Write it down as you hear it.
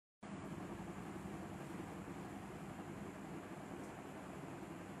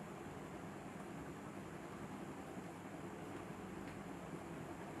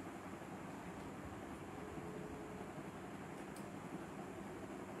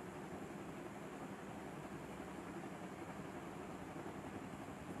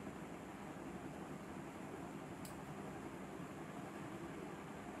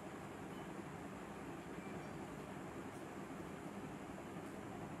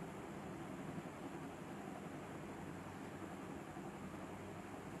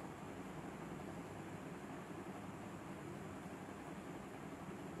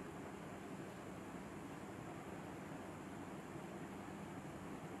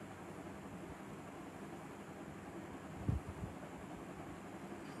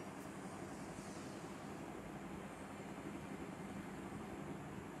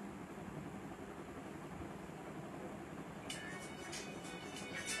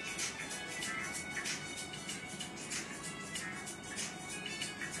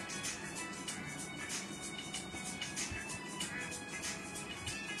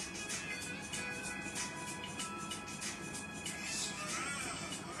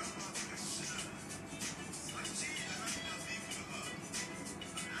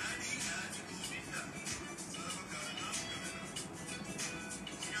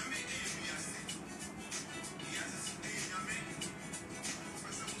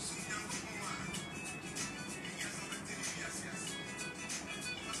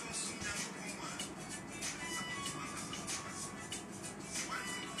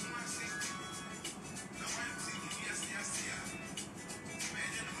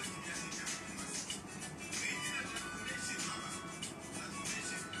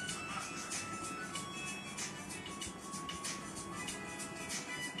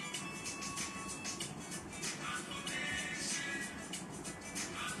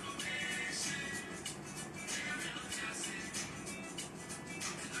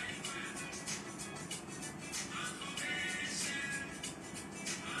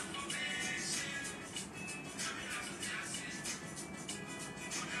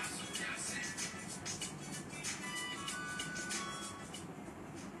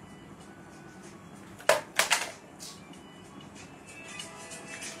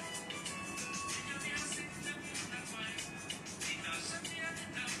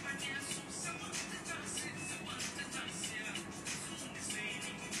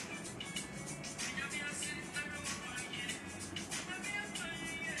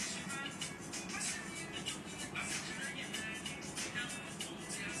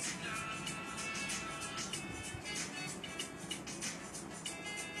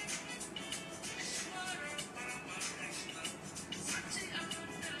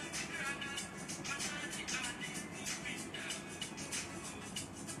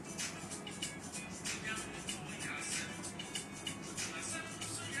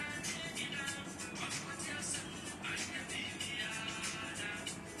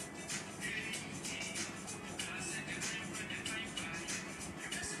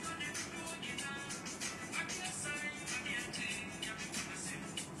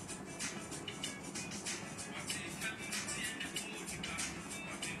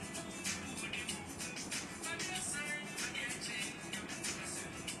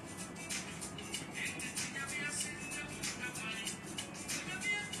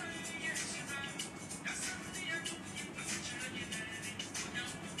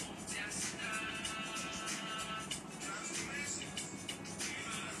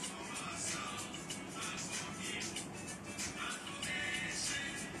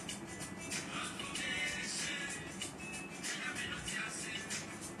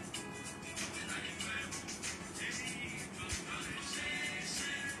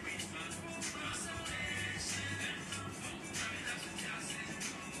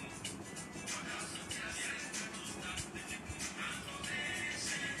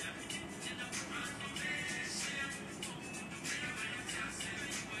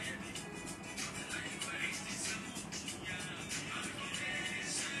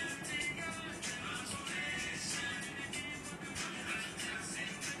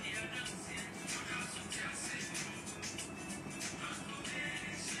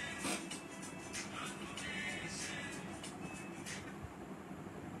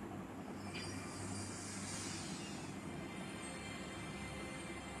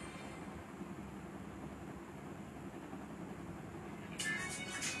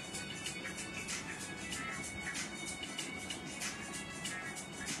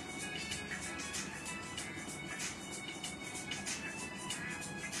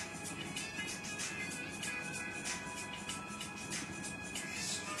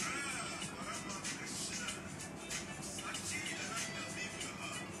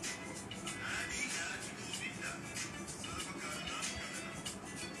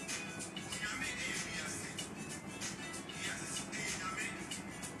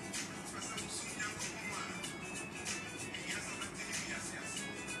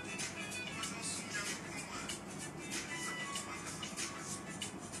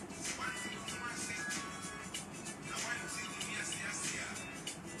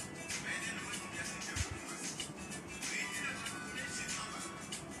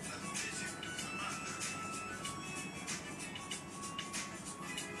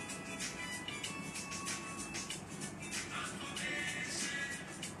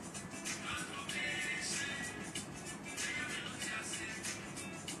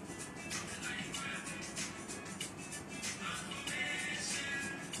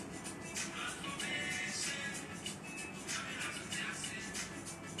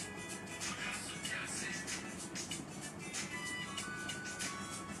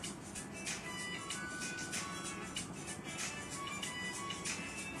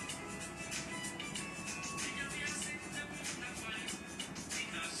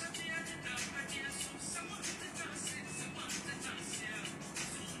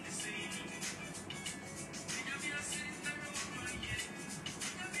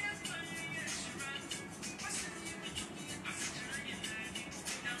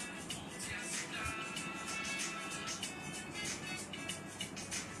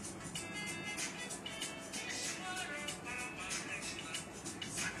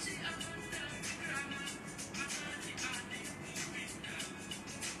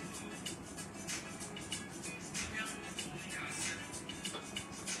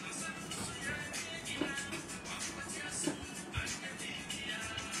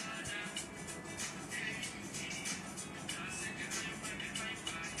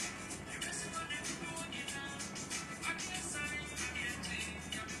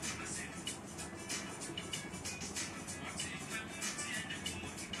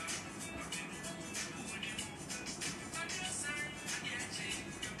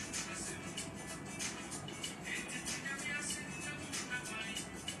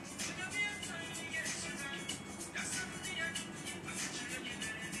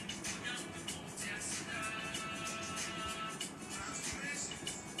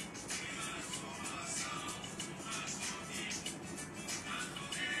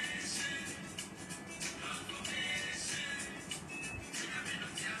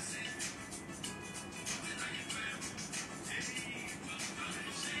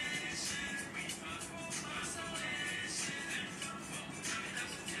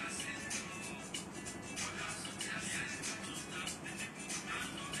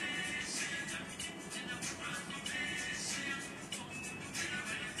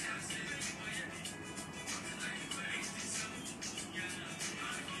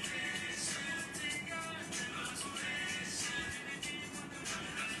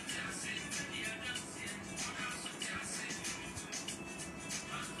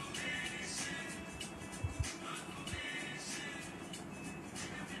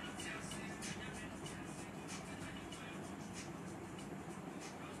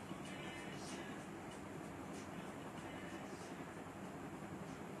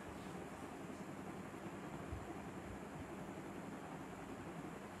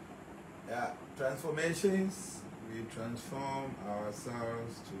Yeah, transformations. We transform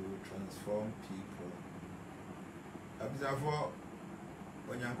ourselves to transform people. Observe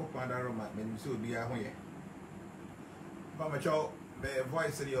when you go under Roma, when you see be a way. But my child, the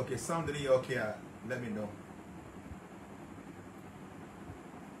voice is okay, sound is okay. Let me know.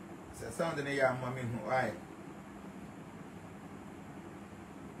 So sound is okay, mommy. Why?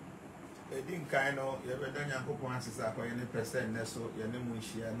 It didn't kind of you ever done your coupon answers for any percent, so your name will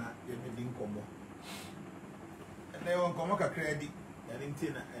share not your name combo. And they won't come up a credit and in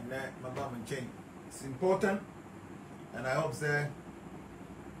tina and that my mom and chain. It's important, and I hope that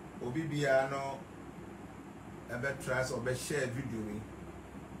Obibiano a better trust or better share video.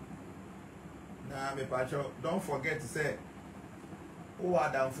 Now, me pacho, don't forget to say, oh,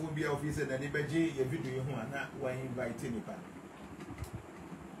 Adam phobia officer and Ibeji, your video who are not why invite anybody.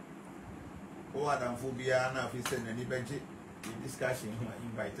 Oh, Adam phobia, now if you send any budget, the discussion who are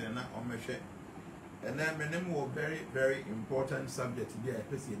invited and not on my share. And then, my name was very important subject here,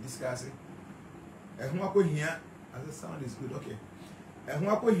 especially discussing. And what we hear, as the sound is good, okay. And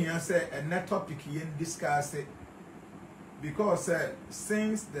what we hear say, and that topic here discuss it because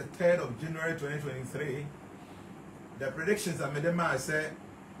since the 3rd of January 2023, the predictions are made them say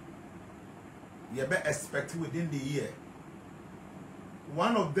you better expect within the year.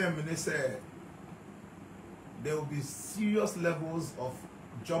 One of them, they say, there will be serious levels of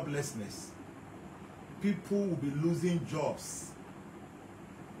joblessness. People will be losing jobs.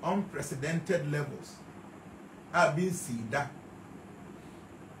 Unprecedented levels have been seen that.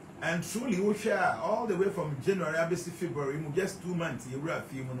 And truly, we share all the way from January to February, just 2 months. You will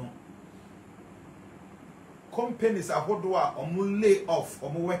feel companies are what do are lay off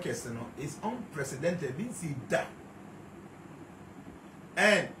or workers. It's unprecedented. Been seen that.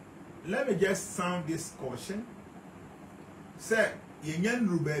 And let me just sound this caution. Say, yenyan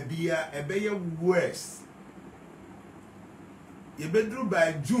rubabia ebeye worse. You bedru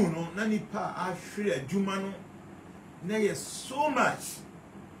by June, no nani pa ashre jumano. Na so much.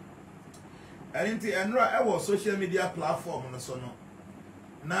 And I was social media platform no so no.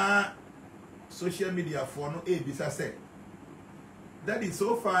 Na social media for no bisa say. That is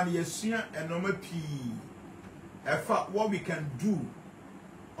so far yes and normal p. What we can do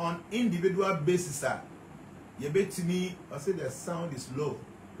on individual basis, you bet to me, I say the sound is low.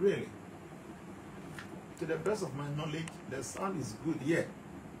 Really. To the best of my knowledge, the sound is good, yeah.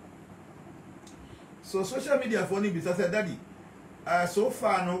 So social media for me, because I said, Daddy, so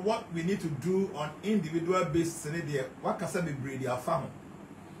far, no, what we need to do on individual basis, what can be brady our farm.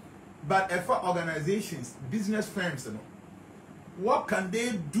 But for organizations, business firms, you know, what can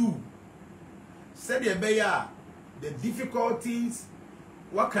they do? Say the difficulties.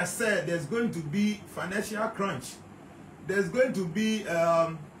 What can say there's going to be financial crunch. There's going to be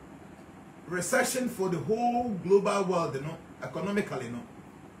recession for the whole global world, you know, economically, you know.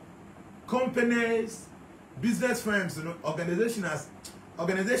 Companies, business firms, you know, organizations,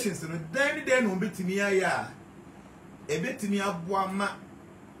 you know, then will be to me a bit to me abwama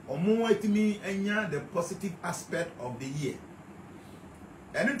or more to me the positive aspect of the year.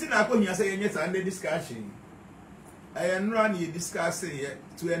 Anything I can say yes under discussion. I am running discussing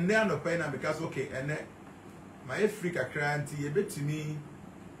to end on the pen because okay, and my Africa cranty a bit to me.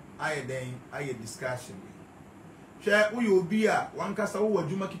 I discussion. Share who you be a one cast over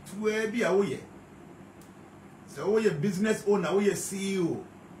Jumaki to be away. So, we a business owner, we a CEO.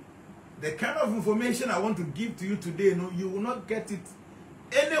 The kind of information I want to give to you today, no, you will not get it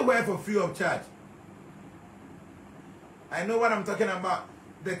anywhere for free of charge. I know what I'm talking about.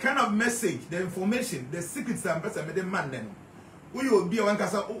 The kind of message, the information, the secrets and person made the man then. Who you will be one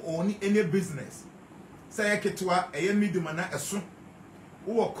cast own any business. Say a ketua, a medium and a soon.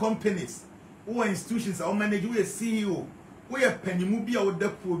 Who are companies, who are institutions, or manage we a CEO, we are penny movie or the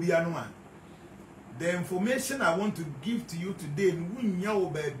poor bianwa. The information I want to give to you today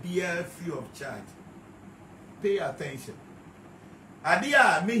will be free of charge. Pay attention.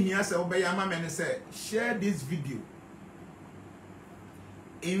 Adia me here say obayama men say share this video.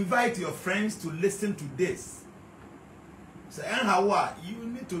 Invite your friends to listen to this. So and how you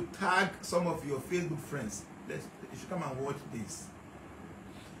need to tag some of your Facebook friends. You should come and watch this.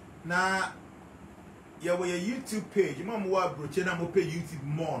 Now, you have a YouTube page. You must watch Brochena mo pay YouTube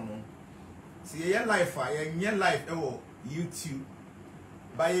more no. See your life, your life YouTube.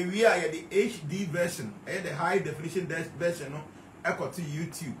 By we are the HD version, the high definition version no. I got to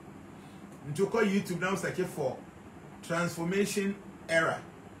YouTube. You call YouTube now search for Transformation Era.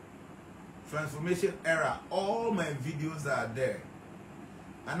 Transformation Era. All my videos are there.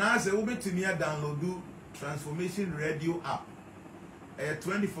 And as a to me, download Transformation Radio app. a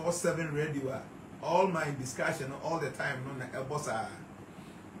 24/7 radio. All my discussion all the time no na boss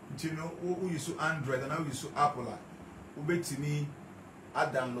you know who use Android and how use Apple who bet me I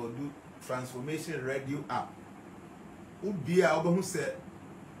download transformation radio app who be who say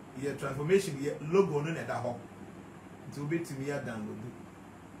your transformation your logo no na da ho to bet me I download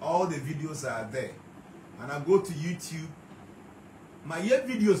all the videos are there and I go to YouTube my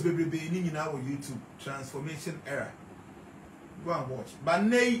videos baby in our YouTube transformation era go and watch but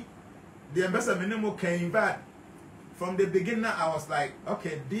nay the ambassador minimum came back from the beginning. I was like,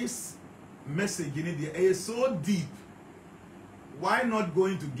 okay, this message in India is so deep. Why not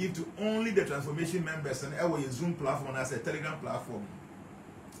going to give to only the transformation members and our Zoom platform as a Telegram platform?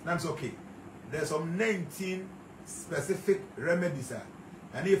 That's okay. There's some 19 specific remedies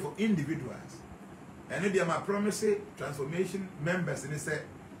and here for individuals. And if they are my promise transformation members and they say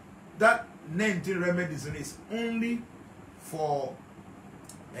that 19 remedies is only for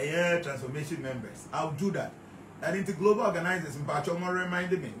transformation members. I'll do that. And into global organizers in Pachomo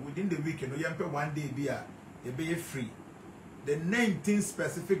reminded me within the weekend, we have 1 day be free. The 19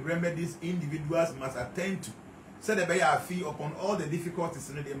 specific remedies individuals must attend to. So they pay a fee upon all the difficulties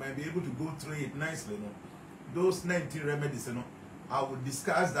and they might be able to go through it nicely. You know? Those 19 remedies, you know, I will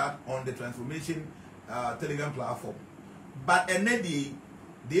discuss that on the transformation Telegram platform. But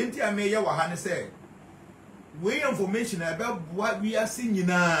the entire mayor Wahane said, we information about what we are seeing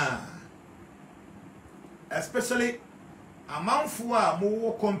now. Especially among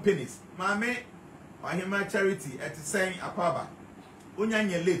more companies. Mame, my charity at saying Apaba.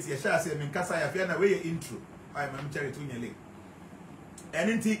 Unyanya late, ya shall say, Minkasa, ya fiana way intro. I am charity late.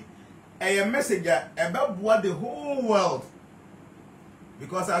 And a messenger about what the whole world.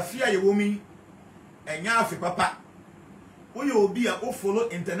 Because I fear a woman and yafi papa. We will be a follow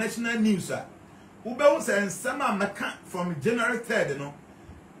international news. Ube and some from January 3rd, you know.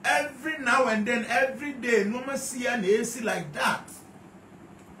 Every now and then, every day, no more see an AC like that.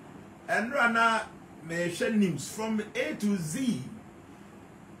 And Rana may share news from A to Z.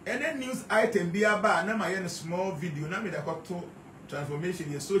 Any news item be about, now my small video, now me the to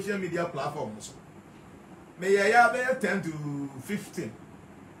transformation in social media platforms. May I have 10 to 15.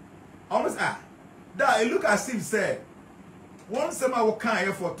 Almost that it look as if said one summer will come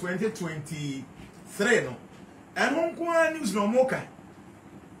here for 2023 no. And one news no more kind.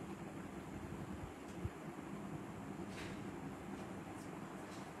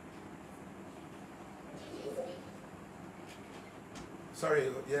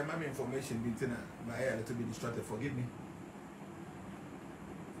 Sorry, yeah, my information beating my hair a little bit distracted. Forgive me.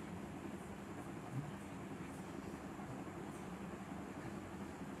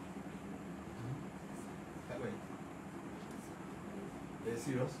 That way. Are you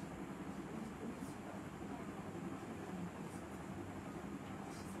serious?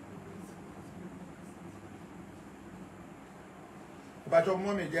 But your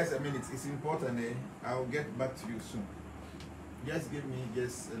mommy, just a minute. It's important. I'll get back to you soon. Just give me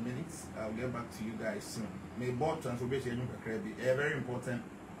just a minute. I'll get back to you guys soon. May board transformation be a very important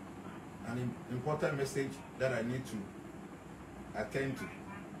and important message that I need to attend to.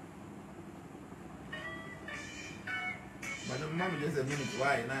 But the mom just a minute.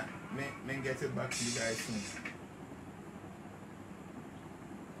 Why not? May get it back to you guys soon.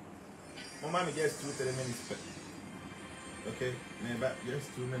 Mama, just 2-3 minutes. Okay, maybe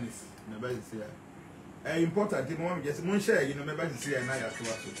just 2 minutes. Maybe it's here. Important thing, mom, just one share, you know, maybe to see a night at 2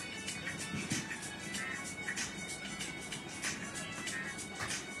 o'clock.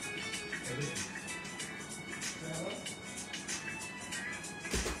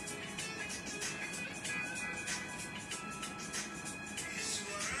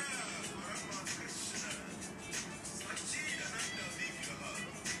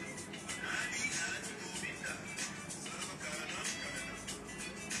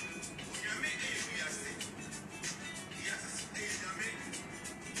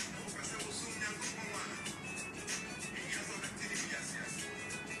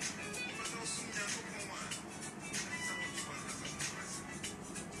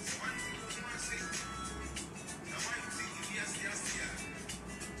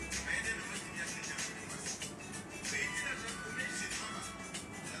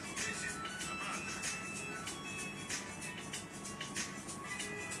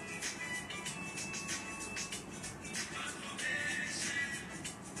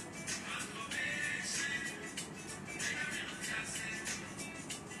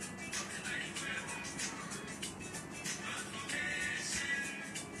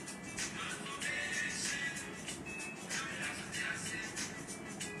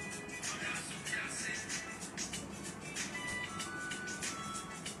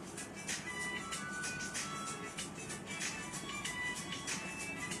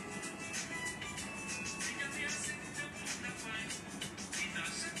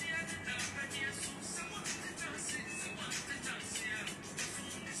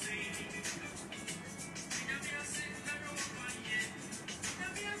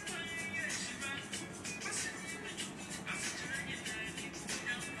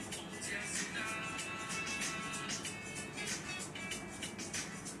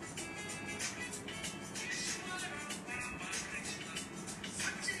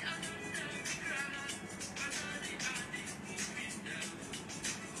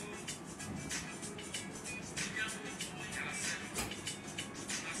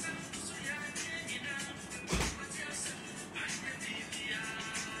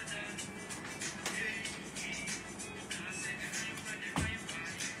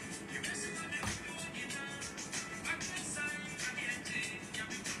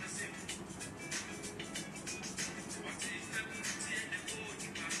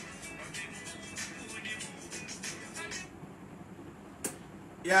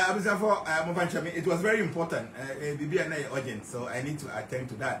 Yeah, I was for it was very important. BBNA urgent, so I need to attend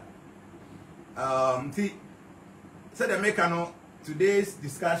to that. See, said the mechano today's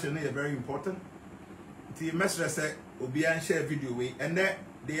discussion is very important. The master said Obian share video way, and then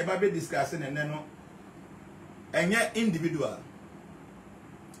the Ababe discussing and then and yet individual.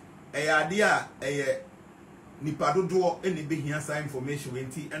 A idea a nipado do any big answer information when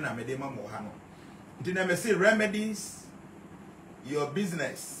tea and a medema mohano. Did I say remedies your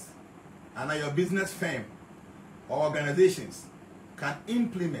business and your business firm or organizations can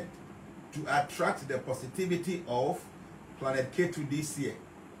implement to attract the positivity of Planet K2 this year,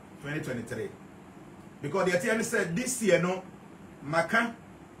 2023. Because the attorney said this year, no, Maka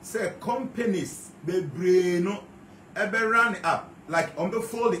said companies be no ever run up like on the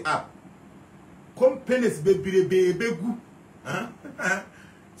fold up. Companies be good.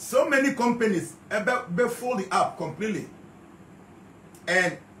 So many companies ever fold up completely.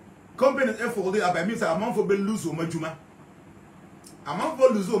 And companies fold up, I mean, I'm for be lose majuma. I'm for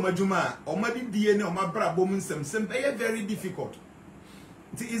lose majuma or maybe DNA or my bra woman some very difficult.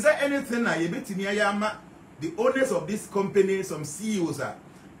 Is there anything I bet in Yama, the owners of this company, some CEOs are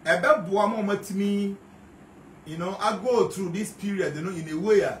about Buamo me, you know, I go through this period, you know, in a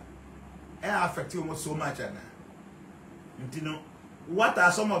way I affect you so much. You know, what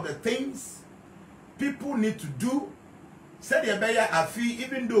are some of the things people need to do? Said the buyer are fee,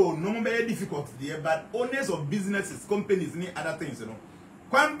 even though no very difficult there, but owners of businesses, companies, need other things, you know.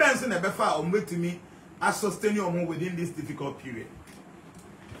 Quan Benson ever far on to me as sustain your home within this difficult period.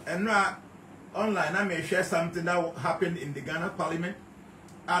 And now online I may share something that happened in the Ghana Parliament.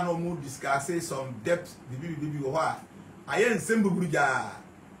 I know more discussing some depth the I am Sembuja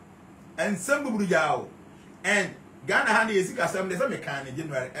and Sembuja and Ghana had the assembly some kind in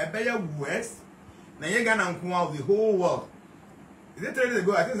January, a better West. Now you Ghana come out the whole world. Is it 3 days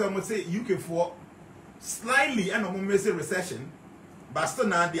ago? I think someone say UK for slightly and almost a recession, but still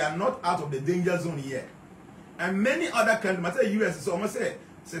now they are not out of the danger zone yet. And many other countries, I say US is almost say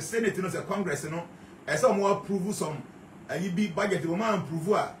Senate, you know, say Congress, you know, and some more approve some EB budget, you want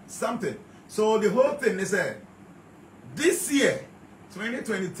approve something. So the whole thing is this year,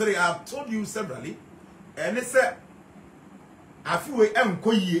 2023, I've told you severally, and it's I feel we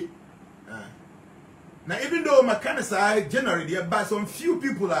now even though my kind of side January there, but some few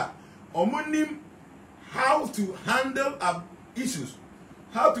people are on how to handle issues,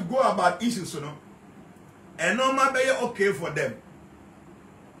 how to go about issues, you know, and no matter okay for them.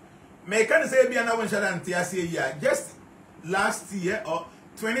 May kind of say be another one just last year or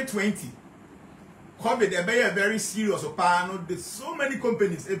 2020, COVID they very serious or panel. There's so many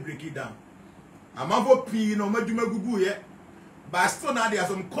companies they break it down. I'm over P no majuma gugu yet. But still now there are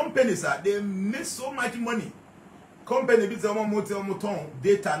some companies that they make so much money. Company bits on motor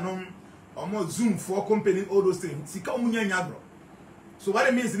data no Zoom for company all those things. So what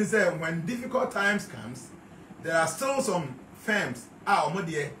it means is that when difficult times comes, there are still some firms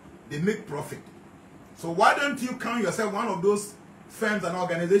they make profit. So why don't you count yourself one of those firms and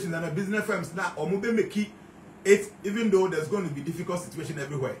organizations and business firms now or make it even though there's going to be difficult situation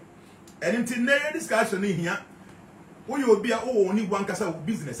everywhere. And until now discussion in here. When you be only one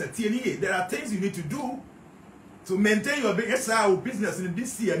business, there are things you need to do to maintain your business in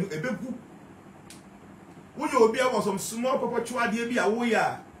this year. When you be some small perpetual be away.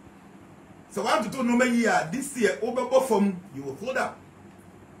 So I want to know year this year over from you will hold up.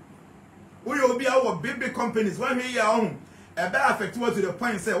 When you be our big companies, one way your own a bad affect to the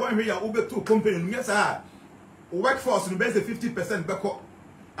point say one way your over 2 companies, yes, workforce in base 50% back up,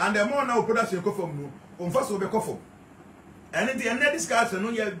 and the more now production go from you on first will be from. And in the end discussion,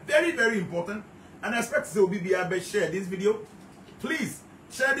 very, very important. And I expect to be able to share this video. Please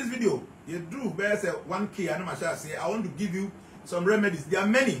share this video. You do better 1K. I want to give you some remedies. There are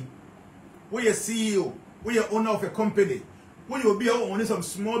many. We are CEO, we are owner of a company. We will be owning some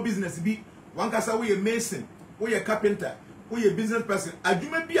small business. Be one case we are mason, we are carpenter, we are business person. I do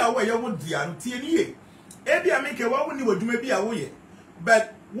maybe away you would dear TNA. Maybe I make a one you would maybe away.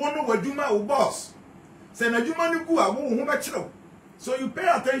 But one would do my boss. So you pay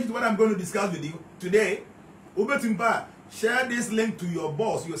attention to what I'm going to discuss with you today. Share this link to your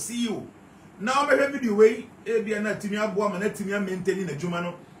boss, your CEO. Now I have the way maintaining a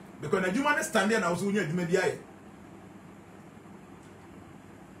Jumano because a Juman is standing and I was doing a Jumedia.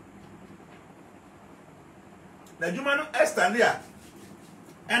 The Jumano is standing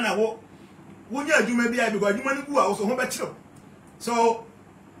and I will Jumedia because Jumanu are also home at you. So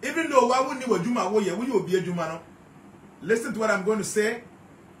even though why wouldn't you Juma we will be a Jumano? Listen to what I'm going to say.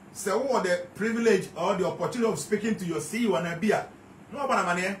 So what the privilege or the opportunity of speaking to your CEO and a beer. No one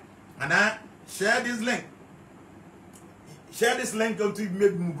money. And I share this link. Share this link to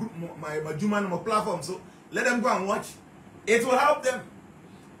maybe my Juma platform. So let them go and watch. It will help them.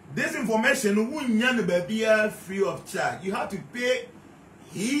 This information won't be free of charge. You have to pay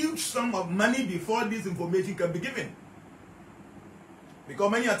huge sum of money before this information can be given.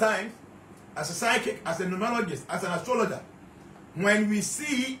 Because many a times, as a psychic, as a numerologist, as an astrologer, when we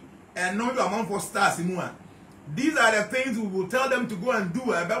see a number amount for stars in one, these are the things we will tell them to go and do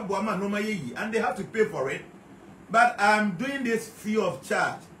about Buama Nomayi, and they have to pay for it. But I'm doing this free of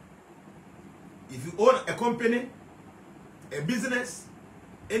charge. If you own a company, a business,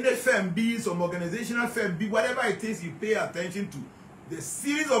 any firm B, some organizational firm B, whatever it is, you pay attention to the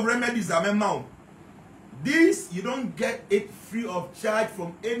series of remedies I'm amount. This, you don't get it free of charge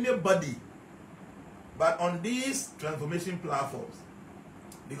from anybody. But on these transformation platforms,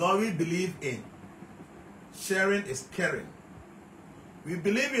 because we believe in sharing is caring. We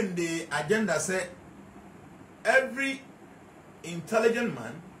believe in the agenda say every intelligent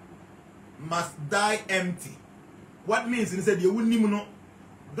man must die empty. What means he said you wouldn't even know.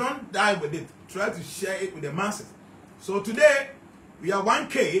 Don't die with it. Try to share it with the masses. So today we are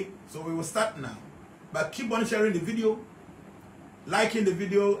 1K, so we will start now. But keep on sharing the video, liking the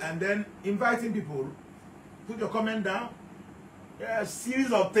video, and then inviting people. Put your comment down. There are a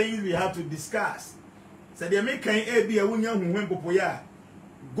series of things we have to discuss. So they make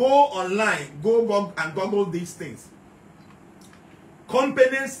go online, go and Google these things.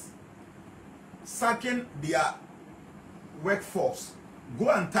 Companies sacking their workforce. Go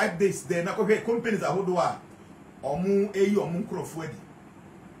and type this. They're not okay. Companies are who do are omu eyi omu krofwedi.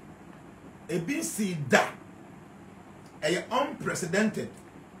 ABC da. Unprecedented.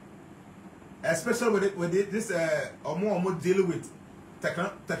 Especially with this omu dealing with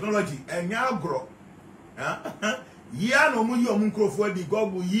technology. Grow. Ya no mu yi omu krofwedi.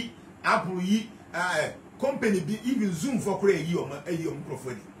 Google yi, Apple yi, company be even Zoom for create yi omu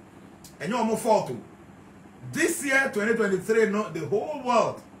krofwedi. And you fault. This year, 2023, no, the whole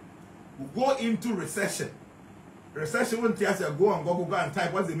world will go into recession. Recession won't tell you go and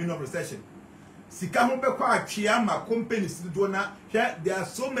type what's the meaning of recession. Companies, there are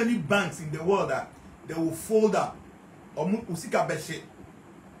so many banks in the world that they will fold up. If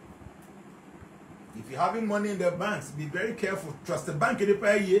you're having money in the banks, be very careful. Trust the bank in the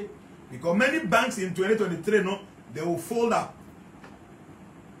per year. Because many banks in 2023, no, they will fold up.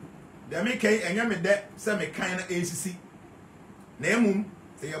 They make a yammy debt, some kind of ACC. Nemum,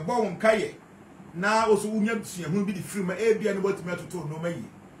 say a bomb kaye. Now also, who be the free my AB and what to to no may.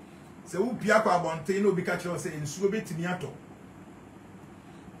 So, who Piapa Bonteno be catch us in Swabit Niato.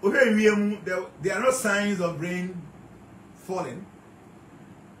 Okay, there are no signs of rain falling.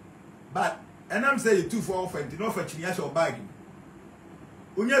 But, and I'm saying 2 for offense, no for Chiniash or bagging.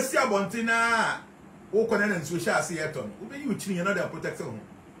 When you see a Bontina, walk on and social Seattle, will be you chinning another protection.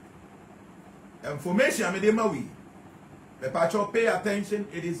 Information I made my way. The patcho pay attention,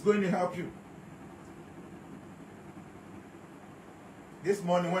 it is going to help you. This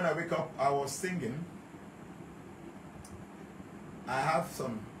morning when I wake up, I was singing. I have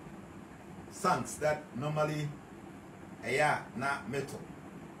some songs that normally not metal.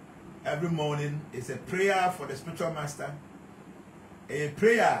 Every morning is a prayer for the spiritual master. A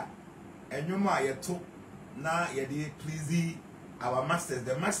prayer and you might talk now please our masters.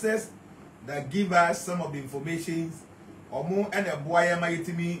 The masters that give us some of the informations or more and a boy am I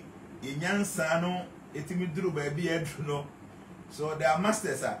to me in Yansano, etimi drew baby no. So they are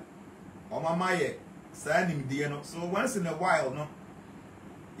masters or mamaye signing Diano. So once in a while, no,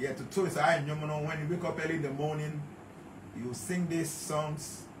 you have to tell us when you wake up early in the morning, you sing these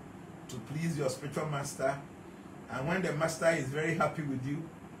songs to please your spiritual master, and when the master is very happy with you,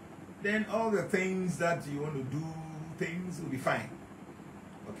 then all the things that you want to do, things will be fine.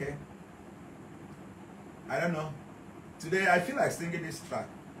 Okay? I don't know. Today I feel like singing this track.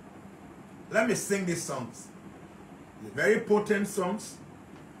 Let me sing these songs. They're very potent songs.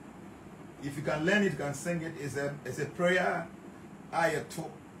 If you can learn it, you can sing it. It's a prayer.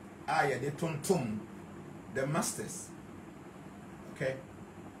 The masters. Okay?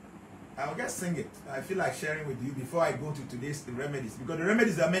 I'll just sing it. I feel like sharing with you before I go to today's remedies. Because the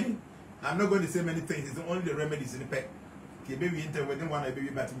remedies are many. I'm not going to say many things. It's only the remedies in the pet. Okay, baby, within one baby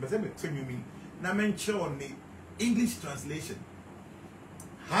batting. But let me mean. Now mention on the English translation.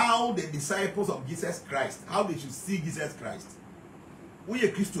 How the disciples of Jesus Christ, how they should see Jesus Christ. We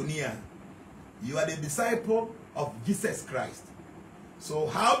are Christian here. You are the disciple of Jesus Christ. So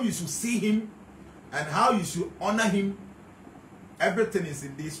how you should see him and how you should honor him, everything is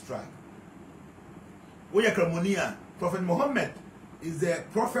in this track. We are Kramonia. Prophet Muhammad is the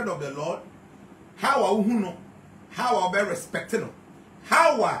prophet of the Lord. How are we know? How are we respected?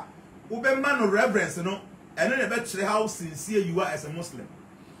 How are we man of reverence? And then about how sincere you are as a Muslim.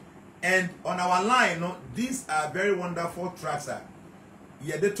 And on our line, these are very wonderful tracks.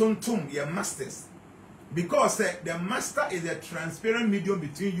 Yeah, the tum, yeah, masters. Because the master is a transparent medium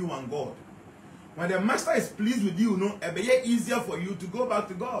between you and God. When the master is pleased with you, it will be easier for you to go back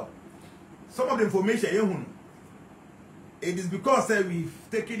to God. Some of the information, it is because we've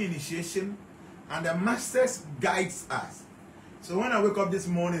taken initiation and the master guides us. So when I wake up this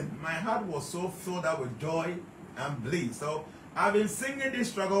morning, my heart was so filled up with joy and bliss. So I've been singing this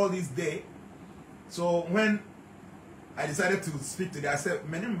struggle this day. So when I decided to speak today, I said,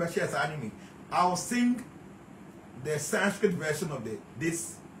 I'll sing the Sanskrit version of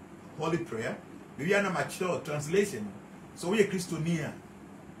this holy prayer. We are not mature translation. So we are Christiania.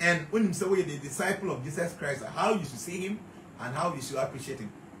 And when you say we are the disciple of Jesus Christ, how you should see him and how you should appreciate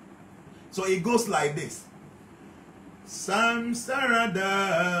him. So it goes like this.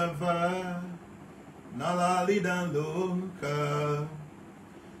 Samsaradava Nalalidan Loka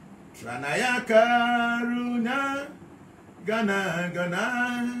Tranaya Karuna Gana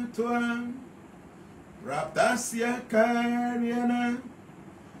Gana Tuam Raptasya Karyana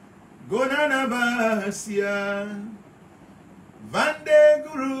Gonanavasya Vande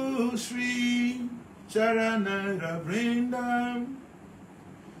Guru Sri Charana Ravrindam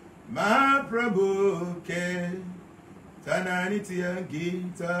Mahaprabhu Ke Tananitya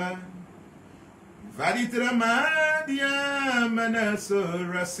Gita Vaditra Madhya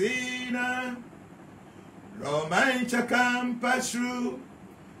Manasurasina Romancha Kampashru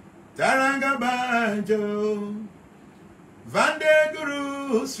Taranga Banjo Vande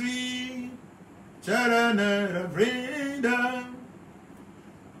Guru Sri Charana Ravrinda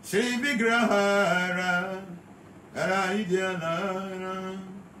Shri Vigrahara Araidyalana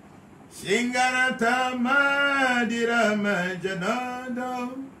Shingarata Madira Majanado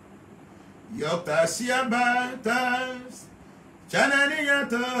Yoktasya Bhatas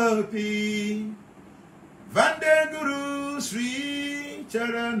Chananiyatopi Vande Guru Sri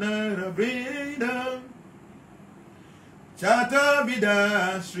Charana Ravrinda Chata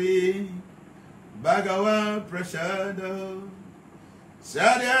Vida Sri Bhagava Prasada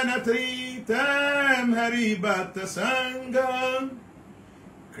Sadhyana Tritam Hari Bhakta Sangam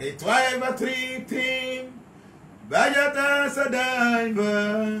Kritwaiva Tritim Vajata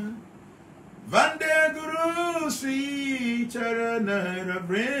Sadaiva Vande Guru Sri Charana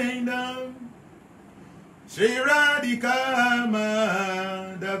Ravrindam Sri Radhika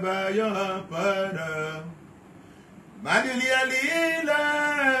Madhavaya Pada Madhulya Lila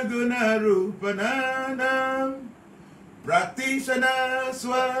Gunarupananam Praktishana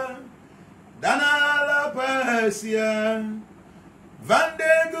Swa Dhanalapasya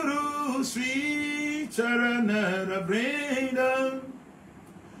Vande Guru Sri Charana Ravrindam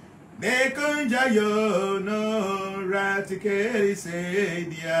Nekunjayo no Ratikeri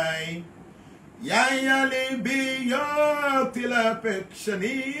Sediai Yaya Limbiyo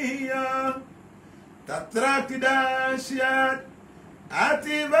Tilapekshaniya Tatraktidasyat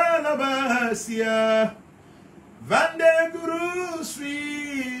Ativalabasya Vande Guru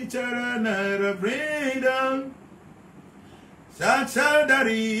Sri Charana Ravrindam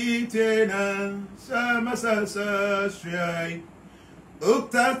Satsadharitena Samasasashriyai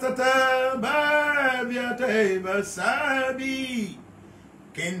Uktastata Bhavyate Vasabi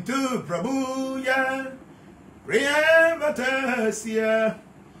Kintu Prabhuya Priyavatasya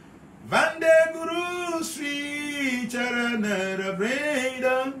Vande Guru Sri Charana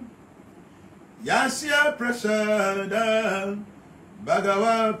Ravrindam Yasya Prasada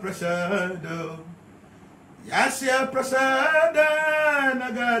Bhagava Prasada Yasya Prasada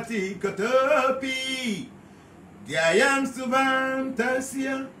Nagati Katopi Gyayam Subham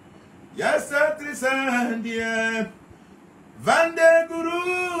Tasya Yasa Trisandya Vande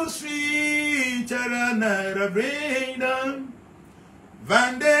Guru Sri Charana Ravrindam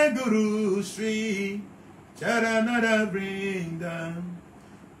Vande Guru Sri Charana Ravrindam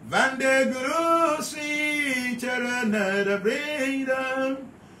Vande Guru Sri Charana Ravrindam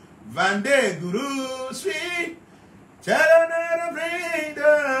Vande Guru Sri Charana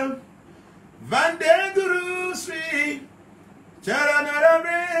Ravrindam Vande Guru Sri Charana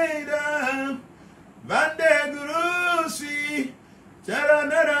Ravrindam Vande Guru Sri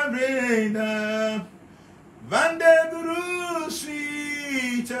Charana Ravrindam Vande Guru Sri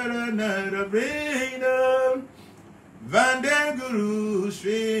Charana Ravrindam Vande Guru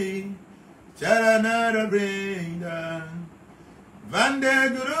Sri Charana Ravrindam Vande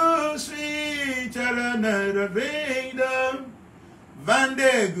Guru Sri Charana Ravrindam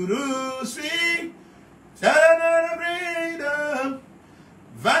Vande Guru Sri Charanarabheda,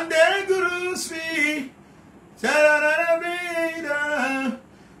 Vande Guru Sri Charanarabheda,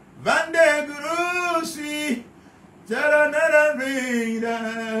 Vande Guru Sri Charanarabheda,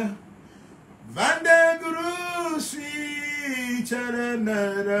 Vande Guru Sri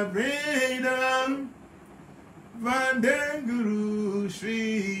Charanarabheda, Vande Guru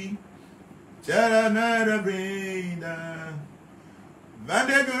Sri Charanarabheda,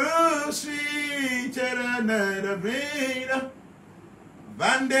 Vande Guru Sri Charanarabheda,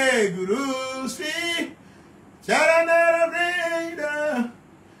 Vande Guru Sri Charanarabheda,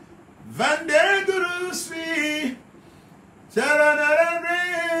 Vande Guru Sri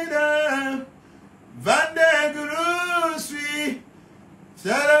Charanarabheda, Vande Guru Sri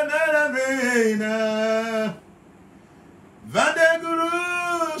Charanarabheda, Vande Guru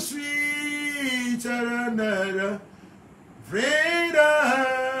Sri Charanarabheda.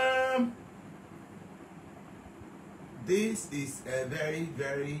 Freedom. This is a very,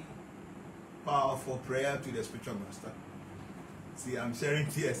 very powerful prayer to the spiritual master. See, I'm sharing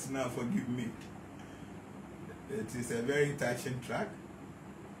tears now, forgive me. It is a very touching track,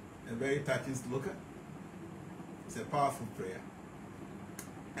 a very touching sloka. It's a powerful prayer.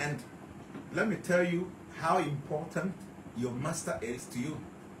 And let me tell you how important your master is to you.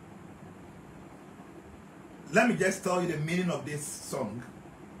 Let me just tell you the meaning of this song.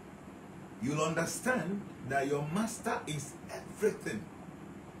 You'll understand that your master is everything.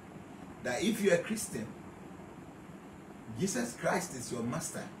 That if you're a Christian, Jesus Christ is your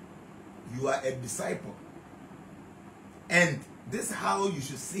master. You are a disciple. And this is how you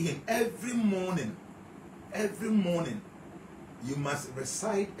should see him every morning. Every morning, you must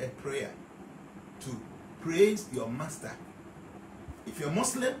recite a prayer to praise your master. If you're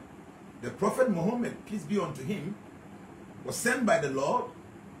Muslim, the Prophet Muhammad, peace be unto him, was sent by the Lord,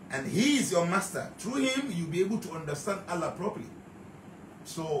 and he is your master. Through him, you'll be able to understand Allah properly.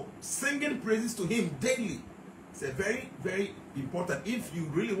 So, singing praises to him daily is a very, very important if you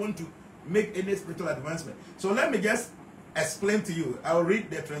really want to make any spiritual advancement. So, let me just explain to you. I'll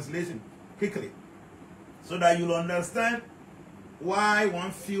read the translation quickly so that you'll understand why one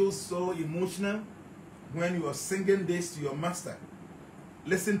feels so emotional when you are singing this to your master.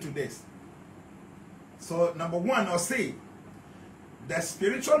 Listen to this. So, number one, I'll say, the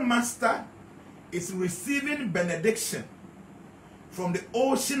spiritual master is receiving benediction from the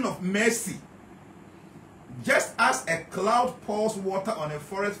ocean of mercy, just as a cloud pours water on a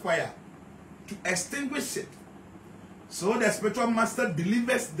forest fire to extinguish it. So the spiritual master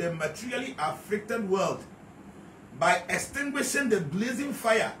delivers the materially afflicted world by extinguishing the blazing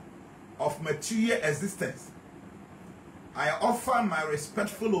fire of material existence. I offer my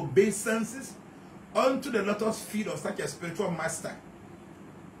respectful obeisances unto the lotus feet of such a spiritual master,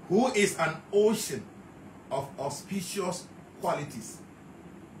 who is an ocean of auspicious qualities.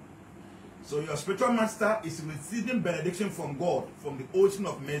 So your spiritual master is receiving benediction from God, from the ocean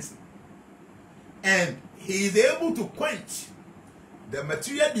of mercy. And he is able to quench the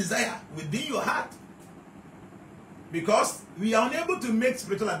material desire within your heart. Because we are unable to make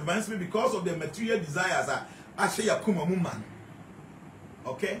spiritual advancement because of the material desires.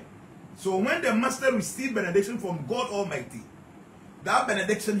 Okay? So when the master receives benediction from God Almighty, that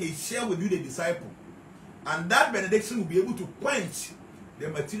benediction he share with you, the disciple. And that benediction will be able to quench the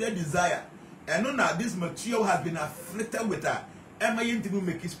material desire. And know that this material has been afflicted with her. Am I going to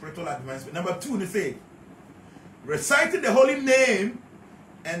make spiritual advancement? Number two, they say, reciting the holy name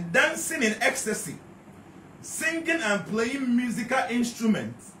and dancing in ecstasy, singing and playing musical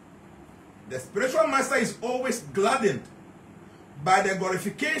instruments. The spiritual master is always gladdened by the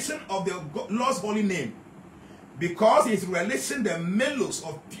glorification of the Lord's holy name, because he is relishing the mellows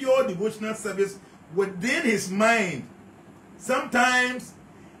of pure devotional service within his mind. Sometimes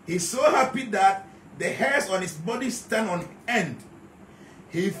he's so happy that the hairs on his body stand on end.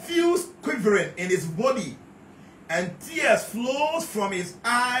 He feels quivering in his body, and tears flows from his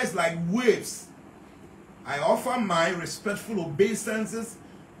eyes like waves. I offer my respectful obeisances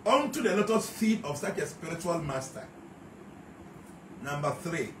unto the lotus feet of such a spiritual master. Number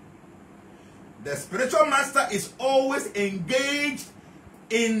three, the spiritual master is always engaged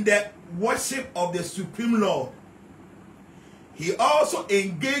in the worship of the Supreme Lord. He also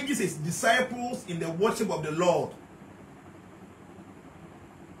engages his disciples in the worship of the Lord.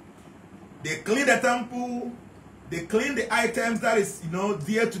 They clean the temple, they clean the items that is,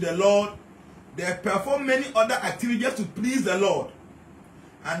 dear to the Lord. They perform many other activities to please the Lord.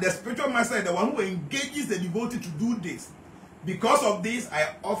 And the spiritual master is the one who engages the devotee to do this. Because of this,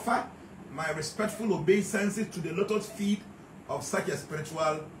 I offer my respectful obeisances to the lotus feet of such a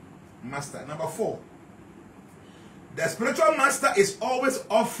spiritual master. Number 4, the spiritual master is always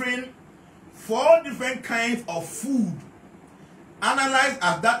offering 4 different kinds of food, analyzed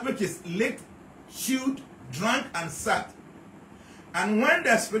as that which is lit, chewed, drunk, and sat. And when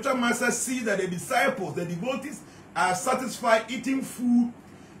the spiritual master sees that the disciples, the devotees, are satisfied eating food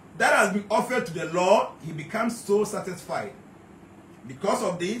that has been offered to the Lord, he becomes so satisfied. Because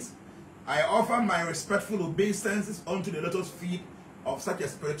of this, I offer my respectful obeisances unto the lotus feet of such a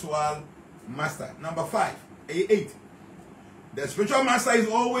spiritual master. Number 8. The spiritual master is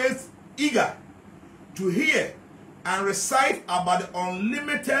always eager to hear and recite about the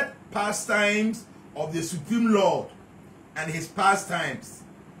unlimited pastimes of the Supreme Lord and his pastimes.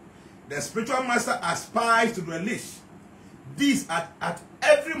 The spiritual master aspires to relish these at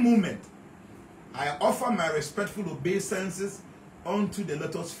every moment. I offer my respectful obeisances unto the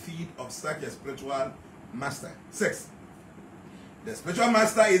lotus feet of such a spiritual master. 6. The spiritual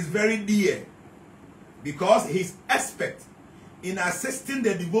master is very dear because he is expert in assisting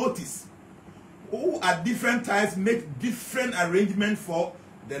the devotees who at different times make different arrangements for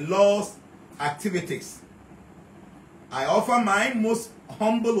the Lord's activities. I offer my most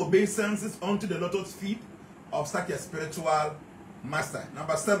humble obeisances unto the lotus feet of such a spiritual master.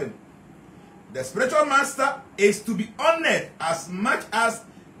 Number 7. The spiritual master is to be honored as much as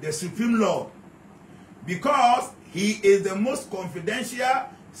the Supreme Lord because he is the most confidential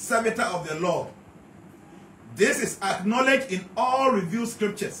servitor of the Lord. This is acknowledged in all revealed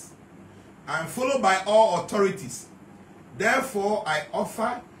scriptures and followed by all authorities. Therefore, I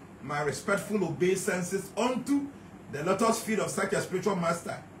offer my respectful obeisances unto the lotus feet of such a spiritual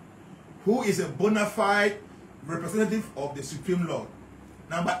master, who is a bona fide representative of the Supreme Lord.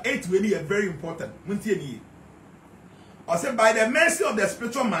 Number 8 really is very important. I say, by the mercy of the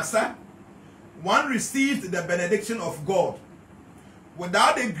spiritual master, one receives the benediction of God.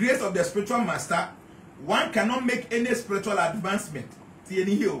 Without the grace of the spiritual master, one cannot make any spiritual advancement. This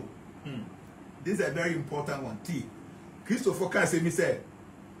is a very important one. Christopher can say,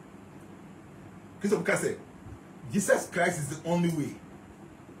 Christopher can say, Jesus Christ is the only way.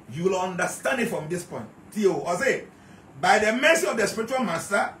 You will understand it from this point. I say, by the mercy of the spiritual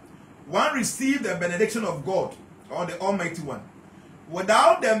master, one receives the benediction of God, or the Almighty One.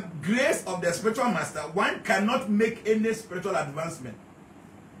 Without the grace of the spiritual master, one cannot make any spiritual advancement.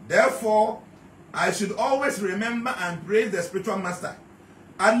 Therefore, I should always remember and praise the spiritual master.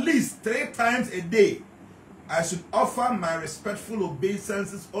 At least 3 times a day, I should offer my respectful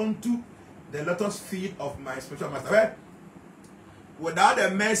obeisances unto the lotus feet of my spiritual master. Well, without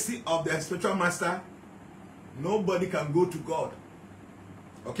the mercy of the spiritual master, nobody can go to God.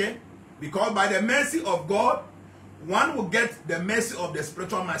 Okay? Because by the mercy of God, one will get the mercy of the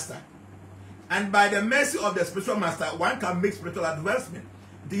spiritual master. And by the mercy of the spiritual master, one can make spiritual advancement.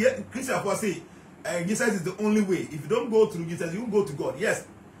 The Christian will say, Jesus is the only way. If you don't go through Jesus, you won't go to God. Yes.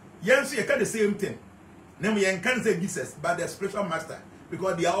 Yes, you can't the same thing. Then we can't say Jesus, but the spiritual master.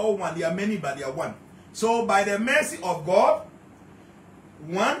 Because they are all one. They are many, but they are one. So by the mercy of God,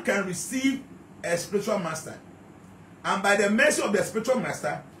 one can receive a spiritual master. And by the mercy of the spiritual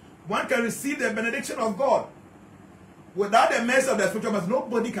master, one can receive the benediction of God. Without the mercy of the spiritual master,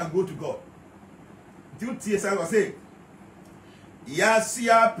 nobody can go to God. Do you see what I say?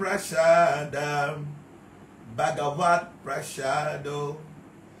 Yasya Prashadam Bhagavat Prashado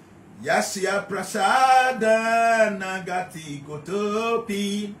Yasya Prashada Nagati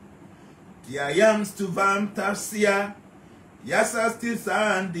Gotopi Kyayam Stuvam Tasya Yasasti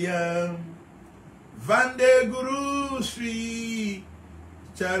Sandyam Vande Guru Sri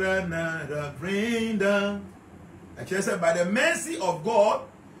Charana Vrinda. Actually, said, by the mercy of God,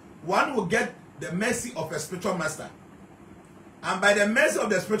 one will get the mercy of a spiritual master. And by the mercy of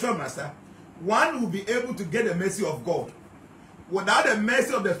the spiritual master, one will be able to get the mercy of God. Without the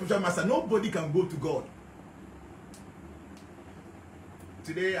mercy of the spiritual master, nobody can go to God.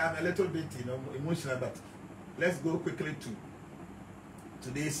 Today, I'm a little bit, emotional, but let's go quickly to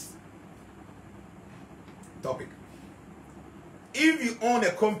today's topic. If you own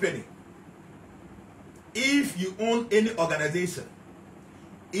a company, if you own any organization,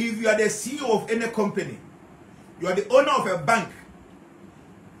 if you are the CEO of any company, you are the owner of a bank,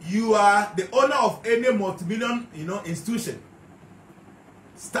 you are the owner of any multi-billion, institution,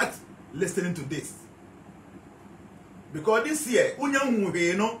 start listening to this. Because this year,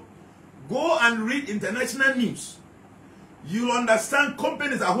 go and read international news. You'll understand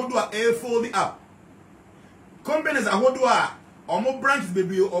companies are folding up. Companies are branches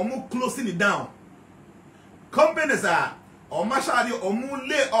baby or closing it down. Companies are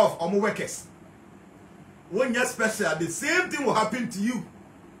lay off workers. when you're special, the same thing will happen to you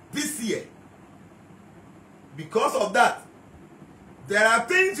this year. Because of that, there are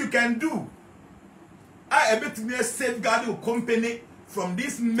things you can do. I able to be a safeguard your company from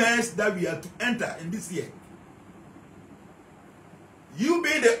this mess that we are to enter in this year. You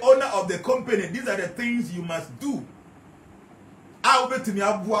being the owner of the company, these are the things you must do. I will to me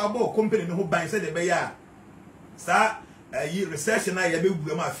a company no buy said the bear. Sir, a recession I be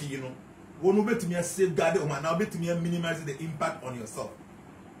my fee, you know. Won't be to me a safeguard or now be to me minimize the impact on yourself.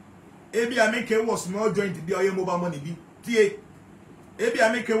 Maybe I make a small joint to your mobile money be. Maybe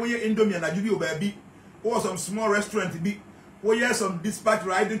I make a way Indomie and I give you baby. Or some small restaurant be. Or yes, some dispatch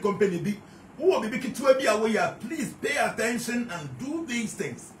riding company be. Who will be making to be aware? Please pay attention and do these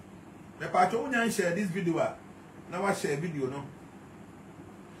things. My patron share this video. Now I share video no.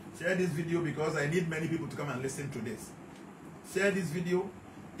 Share this video because I need many people to come and listen to this. Share this video.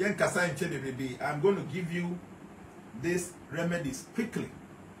 I'm going to give you these remedies quickly.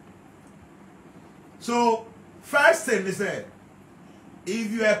 So, first thing is that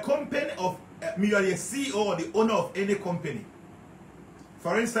if you are a company of, you are a CEO or the owner of any company.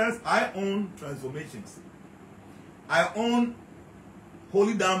 For instance, I own Transformations. I own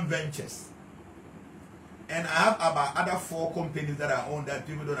Holy Dam Ventures. And I have about other 4 companies that I own that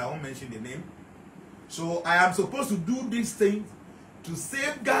people don't, I won't mention the name. So I am supposed to do these things to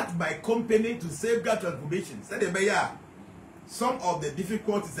safeguard my company, to safeguard Transformations. Some of the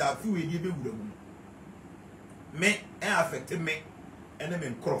difficulties I feel we give with them. Me affect me and I'm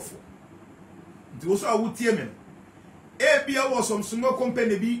in Crawford. Also, I would tell me. ABA was some small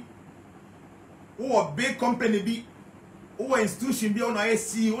company be, or big company be, or institution be on a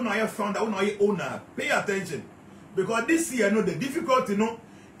CEO, on a founder, on a owner. Pay attention. Because this year, the difficulty,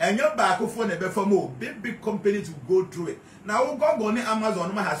 and you're back for the for more big company to go through it. Now, we'll go on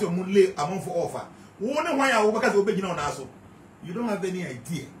Amazon, my house, your moon lay among for offer. Wonder why I will because we'll begin on us. You don't have any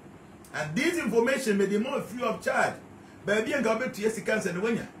idea. And this information may be more free of charge. But being government to yes, and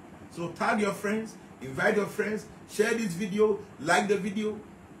winner. So tag your friends, invite your friends, share this video, like the video.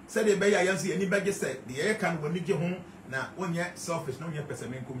 Say the bear I see anybody said the air can when you get home. Now when you're selfish, no your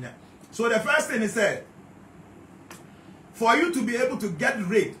person. So the first thing is said, for you to be able to get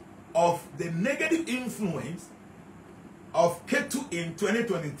rid of the negative influence of K2 in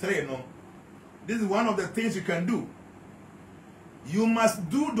 2023, this is one of the things you can do. You must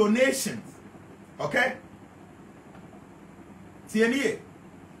do donations. Okay? TNA.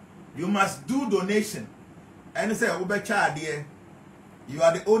 You must do donation. And say, you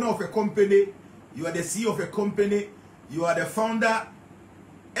are the owner of a company, you are the CEO of a company, you are the founder.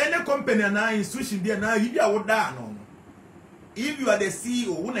 Any company and institution there now, you are no. If you are the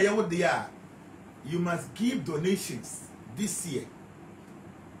CEO, you must give donations this year.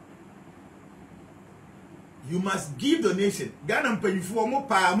 You must give donation. Ghana pay for more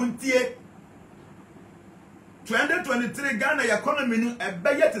power. 2023 Ghana economy no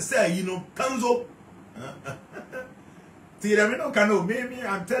better to say Kanzo. Maybe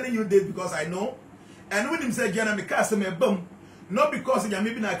I'm telling you this because I know. And when him say Ghana me cast me boom, not because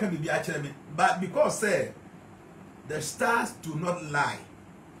maybe I can be actually, but because the stars do not lie.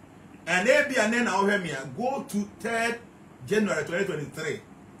 And then I'll hear me go to 3rd January 2023.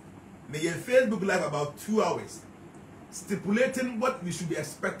 May your Facebook live about 2 hours, stipulating what we should be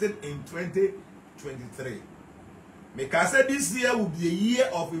expected in 2023. Because this year will be a year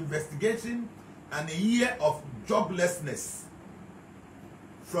of investigation and a year of joblessness.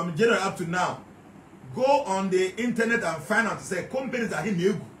 From January up to now, go on the internet and find out to say companies are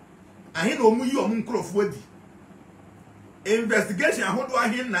in and he no you on investigation and how do I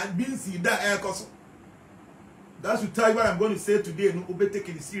hear not being see that air cost. That should tell you what I'm going to say today. No, be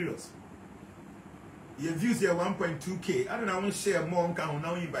taking it serious. Your views here 1.2K. I don't know. I want to share more.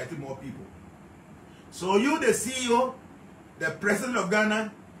 Now invite more people. So you, the CEO, the president of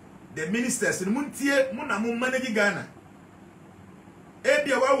Ghana, the ministers, the manage Ghana.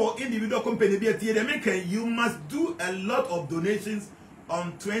 Individual company, you must do a lot of donations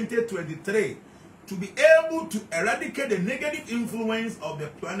on 2023 to be able to eradicate the negative influence of the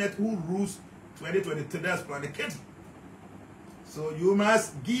planet who rules 2023. That's planet K2. So you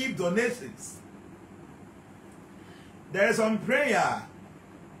must give donations. There is some prayer.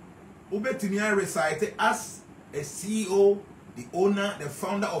 Ubetimia recited as a CEO, the owner, the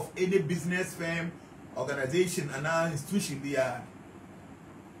founder of any business firm, organization, and our institution there.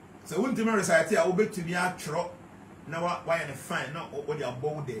 So when Timmy recited, Ubetimia trot. Now why and fine, not what they are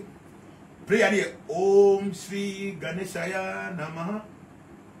bold there. Prayer there. Om Shri Ganeshaya Namaha.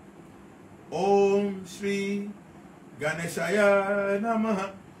 Om Shri Ganeshaya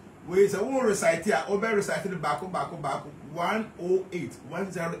Namaha. We say we recite here, over recite the back 108.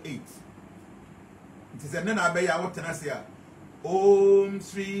 It is a nana beya what tenasia. Om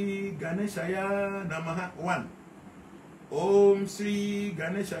Sri Ganeshaya Namaha 1. Om Sri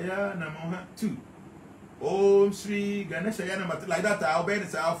Ganeshaya Namaha 2. Om Sri Ganeshaya Namaha, like that. I'll be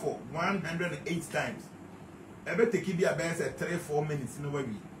this out for 108 times. Every take be a best at 3-4 minutes in a way.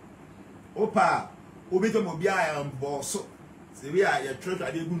 Opa, Obito Mobia and boss. See, we are your church. I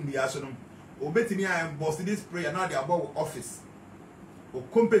didn't be asking. Obeti me and boss this prayer. Now they are about office. Or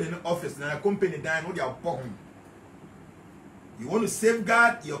company in the office. Now company down. What they are bottom. You want to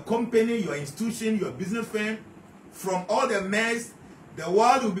safeguard your company, your institution, your business firm from all the mess the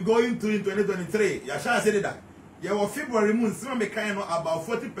world will be going through in 2023. Yasha said that. Your February moon, some may kind of about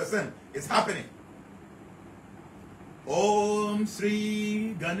 40% is happening. Om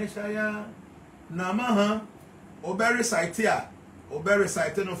Sri Ganeshaya Namaha. Oberi Saitia. Oberi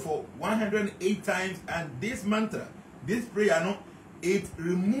Saitano for 108 times. And this mantra, this prayer, no, it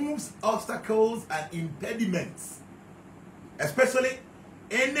removes obstacles and impediments. Especially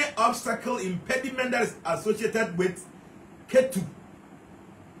any obstacle, impediment that is associated with Ketu.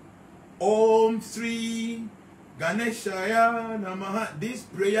 Om Sri Ganeshaya Namaha. This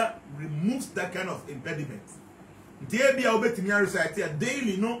prayer removes that kind of impediment. Daily,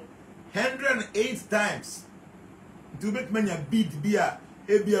 no, 108 times. To make many a beat be a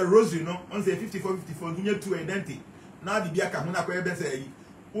rosary, no, on say 54, near to identity. Now the Biaka Huna say,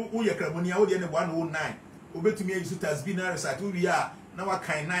 Uya Cramonia, 109. Obey to me, it has been a recite. We are now a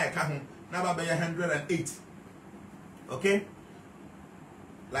kind Naya Kahun, now by 108. Okay?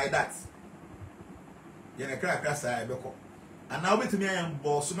 Like that. Yana crack I beko. And now to me, I am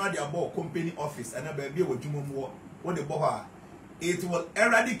boss, not the above company office, and I be with Jumum what the boha. It will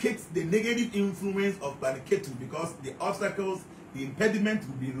eradicate the negative influence of Planet Ketu because the obstacles, the impediment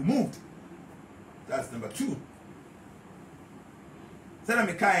will be removed. That's number 2.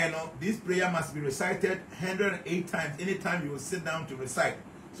 This prayer must be recited 108 times anytime you will sit down to recite.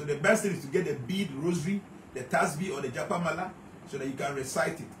 So the best thing is to get the bead rosary, the tasbih or the japamala so that you can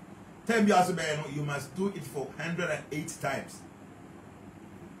recite it. Tell me also, you must do it for 108 times.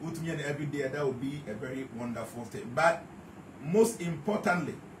 Every day, that will be a very wonderful thing. But most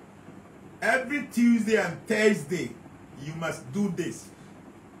importantly, every Tuesday and Thursday, you must do this.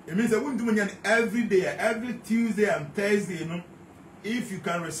 It means that we do it every day, every Tuesday and Thursday, you know. If you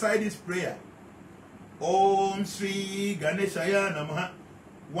can recite this prayer, Om Sri Ganeshaya Namaha,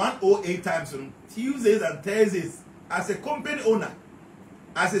 108 times on Tuesdays and Thursdays, as a company owner,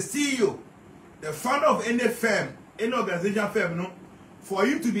 as a CEO, the founder of any firm, any organization firm, no, for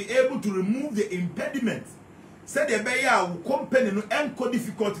you to be able to remove the impediment, say the buyer company no enco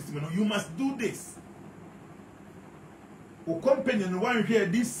difficulties, you must do this. O company no one here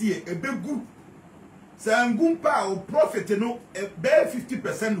this year, a big group. So Ngumpa or profit, you know, bare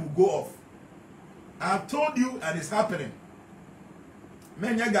 50% will go off. I have told you, and it's happening.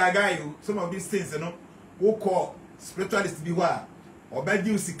 Many guy, some of these things, you know, who call spiritualists to be what, or bad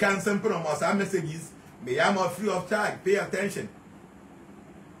you see cancer from us, our messages, may I am free of charge. Pay attention.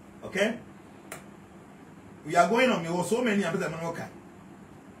 Okay? We are going on. There were so many of them. Okay.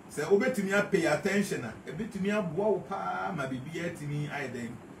 So, obey to me, pay attention. A bit to me, wow, pa, my baby, to me, I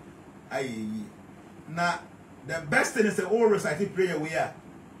then. Now, the best thing is the all recited prayer we are.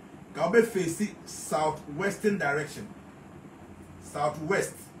 Can be facing southwestern direction.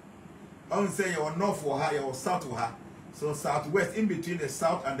 Southwest. I don't say you're north for her or south for her. So southwest, in between the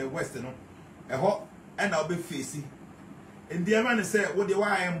south and the west, you know. And I'll be facing. And the man say, what the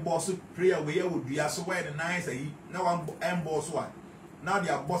why I'm boss prayer we would be so where the nice now I'm boss one. Now they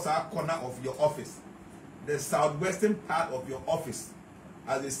are boss our corner of your office. The southwestern part of your office.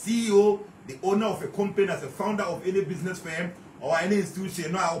 As a CEO, the owner of a company, as a founder of any business firm or any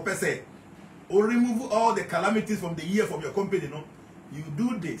institution, no, I'll say, or remove all the calamities from the year from your company, no. You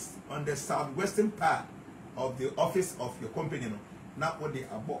do this on the southwestern part of the office of your company, no. Not what they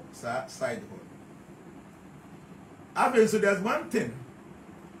are above side. So there's one thing.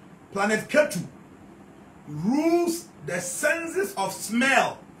 Planet Ketu rules the senses of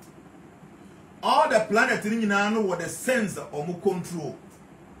smell. All the planets in know what the sense of control.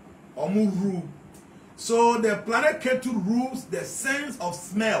 Rule. So the planet Ketu rules the sense of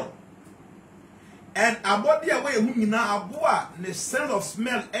smell. And about the way the sense of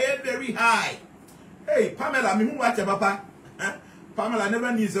smell is very high. Hey, Pamela, me who watch papa? Pamela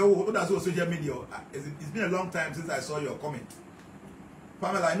never needs that's social media. It's been a long time since I saw your comment.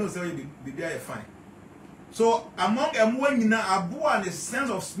 Pamela, I know so you be fine. So among them when abua the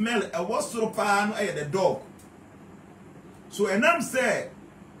sense of smell, a was so pan the dog. So and I'm say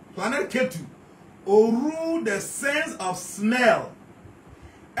planet Ketu, or rule the sense of smell.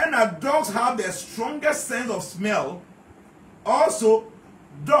 And dogs have the strongest sense of smell. Also,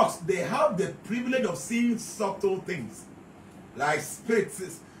 dogs, they have the privilege of seeing subtle things like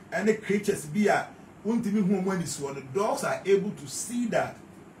spirits and the creatures. The dogs are able to see that.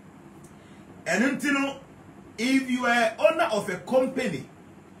 And you know, if you are owner of a company,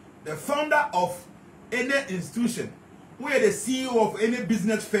 the founder of any institution, who are the CEO of any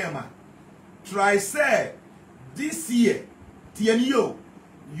business firm, try say this year, TNO,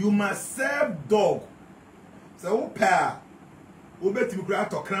 you must serve dog. So pair, bet you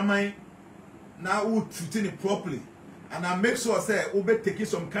to cramine now who treating it properly. And I make sure say taking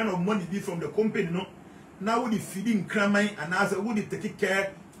some kind of money from the company, no. Now would feeding cramine and as would taking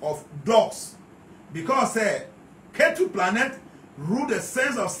care of dogs. Because Ketu planet rule the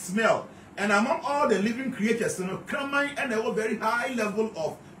sense of smell. And among all the living creatures, you know, cramine and a very high level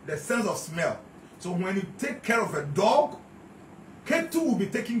of the sense of smell. So when you take care of a dog, Ketu will be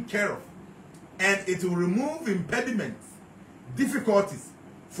taken care of. And it will remove impediments, difficulties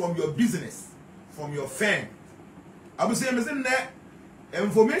from your business, from your firm. I will say, that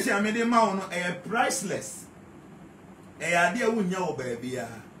information I made them out priceless. A idea will know, baby. I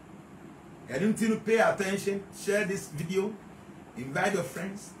didn't to pay attention, share this video, invite your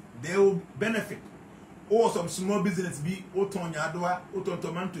friends, they will benefit. Or some small business be Oton Yadwa, Oton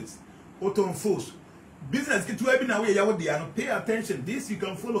Tomatoes, Oton Foods. Business get to every now and pay attention. This you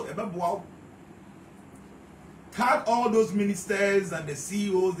can follow about wow. Tag all those ministers and the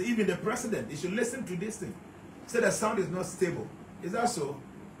CEOs, even the president. They should listen to this thing. Say the sound is not stable. Is that so?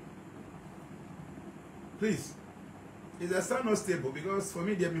 Please. Is the sound not stable? Because for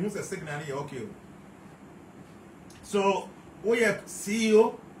me, there is a signal here. Okay. So we have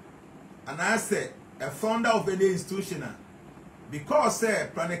CEO and I say a founder of any institution. Because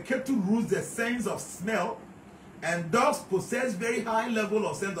Planet Ketu rules the sense of smell, and dogs possess very high level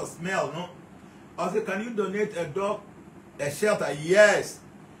of sense of smell. No, I say, can you donate a dog a shelter? Yes.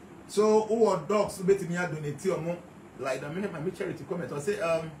 So all dogs who bet me donate to like the minute my charity comment. I say,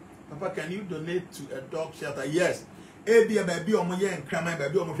 Papa, can you donate to a dog shelter? Yes. Baby or my and cramine,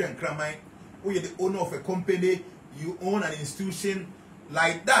 baby or my and cramine. We are the owner of a company. You own an institution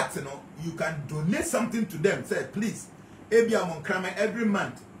like that. You know, you can donate something to them. Say, please. Ebi amon krama every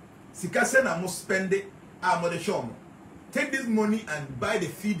month. Sikase na mo spend it. I'm the show. Take this money and buy the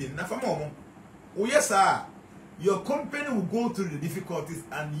feeding. Na famo. Oh yes, sir. Your company will go through the difficulties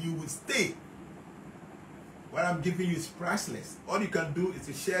and you will stay. What I'm giving you is priceless. All you can do is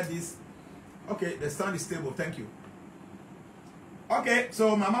to share this. Okay, the sound is stable. Thank you. Okay,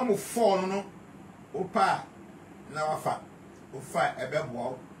 so my mom will fall. No, opa. Now ofa ebe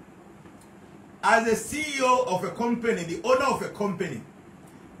wow. As a CEO of a company, the owner of a company,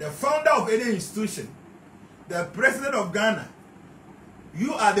 the founder of any institution, the president of Ghana,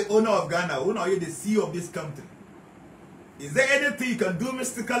 you are the owner of Ghana. Who are you the CEO of this country? Is there anything you can do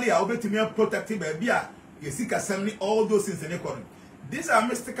mystically? I'll bet me protecting baby. You seek assembly, all those things in the economy. These are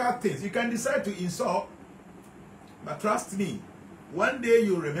mystical things. You can decide to insult, but trust me, one day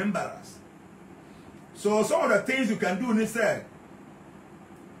you'll remember us. So some of the things you can do instead.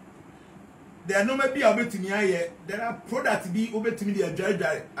 There are no maybe able to me here. There are products be over to me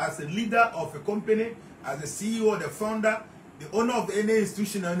the as a leader of a company, as a CEO, the founder, the owner of any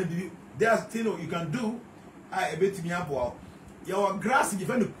institution, and there's things you can do. I bet to me about your grass. If you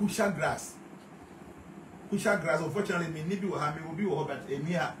find the pusher grass, unfortunately, me need to have me will be over at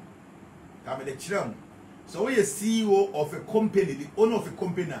Emia. Come the children. So we are CEO of a company, the owner of a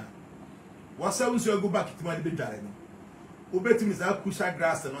company. What's how we go back to my bed? Ubeti mi sa kusha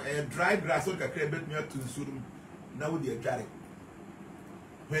grass no dry grass so kakra bet me to nsuru na wo de adware.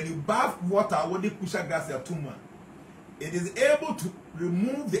 When you bath water with the kusha grass atuma, it is able to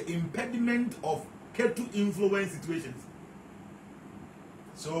remove the impediment of Ketu influence situations.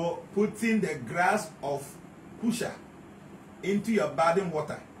 So putting the grass of kusha into your bathing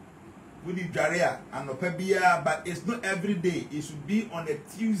water with the dware and opebia, but it's not every day. It should be on a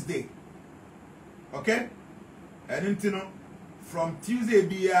Tuesday. Okay? And you know, from Tuesday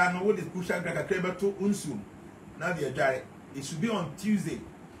be no what is kusha graka to unsum. Now the adjare. It should be on Tuesday.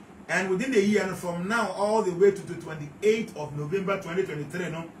 And within the year, and from now all the way to the 28th of November 2023,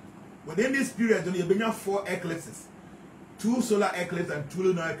 no, within this period, you have 4 eclipses. 2 solar eclipses and 2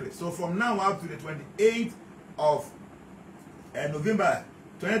 lunar eclipses. So from now up to the 28th of November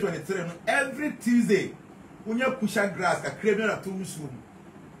 2023, no, every Tuesday, when you kusha grass, a craving to unsum,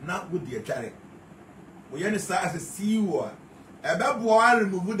 not with the adjare. We understand as a CEO, about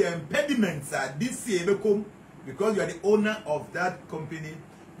remove the impediments this year because you are the owner of that company,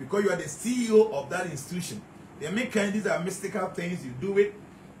 because you are the CEO of that institution. They make these are mystical things. You do it,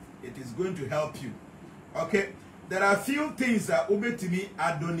 it is going to help you. Okay, there are few things that Obe to me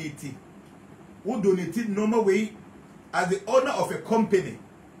are donated. Who donated normal way as the owner of a company.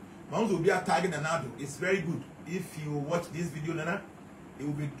 Mount will be a target and now it's very good. If you watch this video, Nana, it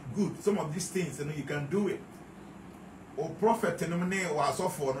will be good. Some of these things, you know, you can do it. Or prophet or so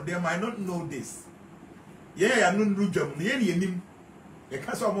for they might not know this. Yeah, I know jam. Yeah, him. A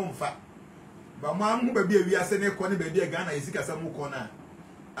castle of fat. But mom, baby, we are sending a corner baby a Ghana is a some corner.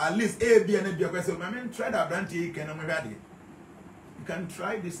 At least A, B, and B. I mean, try that branch. You can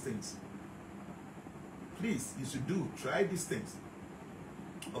try these things. Please, you should try these things.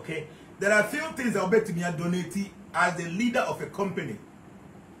 Okay, there are few things I'll bet to me a donatee as the leader of a company.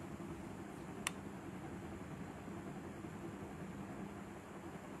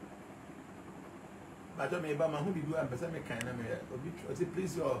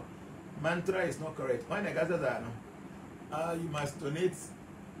 Please, your mantra is not correct. When I got that, you must donate.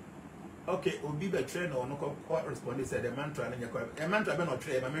 Okay, Obi be train or no respond. Said the mantra and a mantra be not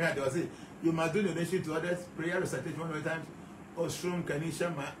train. I they say you must do donation to others. Prayer recitation 100 times. Or shroom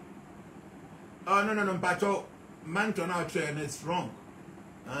kanisha ma. Oh no, Pacho mantra now train it's wrong.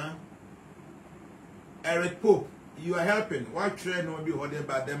 Eric Pope, you are helping. What train will be holding,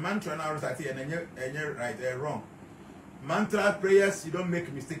 but the mantra now recitation and you're right, wrong. Mantra prayers, you don't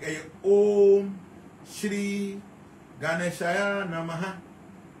make mistake. Om Shri Ganeshaya Namaha.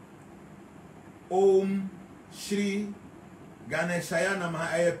 Om Shri Ganeshaya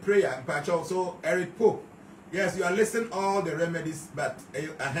Namaha. A prayer. Pacho, so Eric Pope. Yes, you are listening all the remedies, but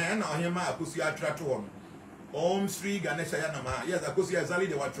a hand or him, I put you at Tratuan. Om Sri Ganeshaya Namaha. Yes, I put you exactly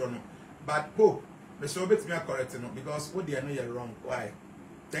the Watron. But Pope, the show bit me correct, because what they know you're wrong. Why?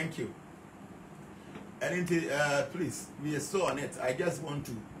 Thank you. And please, we are so on it. I just want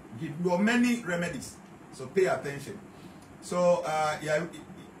to give you many remedies, so pay attention. So, yeah,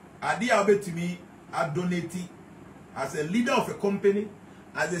 I'll bet to me, I donate as a leader of a company,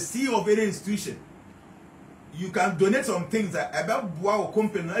 as a CEO of any institution. You can donate some things that about our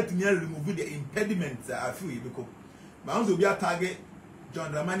company let me remove the impediments that I feel because my own will be a target.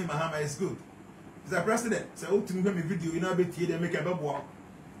 John Dramani Mahama is good. Mr. President, so to me video, you know, be here make a bubble.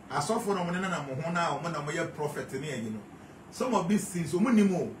 I saw for no one and I'm prophet in here, you know. Some of these things, so many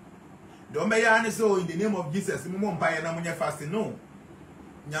more. Don't be honest, so in the name of Jesus, you won't buy an fasting. No.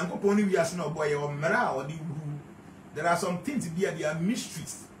 Nyanko pony we are no boy or mera or the there are some things there, they are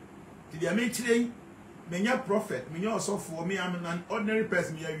mysteries. They are made me a prophet, me also for me, I'm an ordinary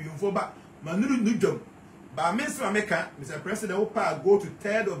person, me a for back, Manu new job. But Mr. Mr. President, go to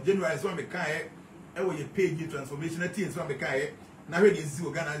 3rd of January, so I will pay you transformation teams from the Kai. Now, it is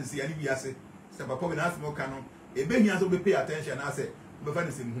organized, see, and we are say, Papa, and ask more canon. A baby has to pay attention, I said, but find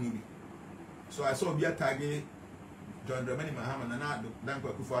the same movie. So I saw Bia Tage, John Dramani Mahama, and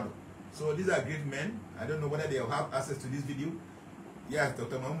Danko Kufado. So these are great men. I don't know whether they have access to this video. Yes,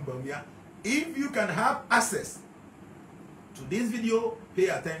 Dr. Mamumbamia. If you can have access to this video, pay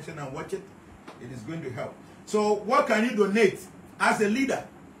attention and watch it. It is going to help. So what can you donate as a leader?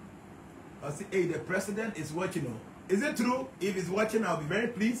 I'll say, hey, the president is watching. Is it true? If he's watching, I'll be very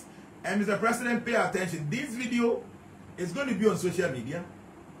pleased. And Mr. President, pay attention. This video is going to be on social media.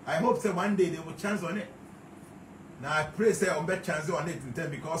 I hope that one day they will chance on it. Now I pray say I'll bet chance on it in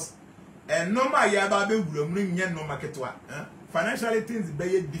time because normal financially things are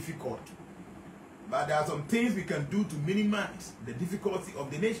very difficult. But there are some things we can do to minimize the difficulty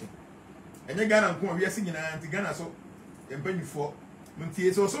of the nation. And you Ghana we are singing Ghana so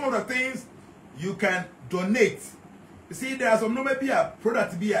so some of the things you can donate. You see, there are some no maybe a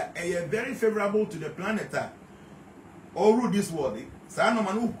product be a very favorable to the planet all through this world. So no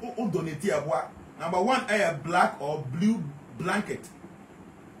man who donate number one a black or blue blanket.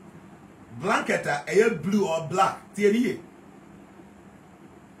 Blanket a blue or black.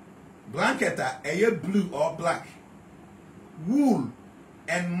 Blanket a blue or black. Wool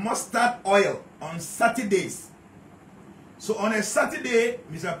and mustard oil on Saturdays. So on a Saturday,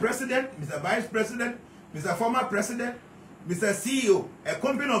 Mr. President, Mr. Vice President, Mr. Former President, Mr. CEO, a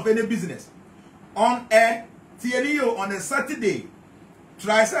company of any business, on a TLEO on a Saturday,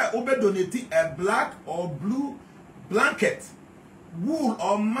 try to donate a black or blue blanket, wool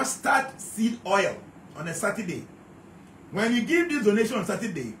or mustard seed oil on a Saturday. When you give this donation on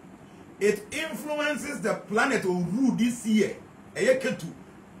Saturday, it influences the planet or rule this year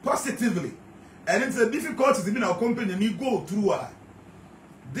positively. And it's a difficulty in our company and you go through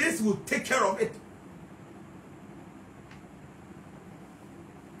this will take care of it.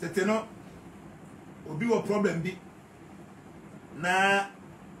 Teteno will be a problem. Now,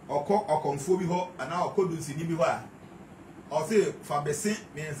 okonfo bi ho ana okodusi ni bi ho a o say fa bese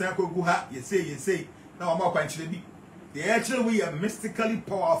me nsa kogu ha ye say na o ma kwanchire bi the actually we are mystically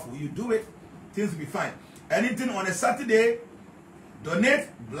powerful. You do it, things will be fine. Anything on a Saturday, donate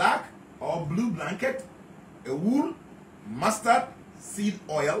black or blue blanket, a wool, mustard seed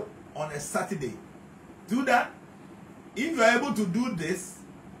oil on a Saturday. Do that. If you are able to do this,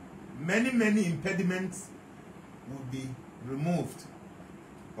 many impediments will be removed.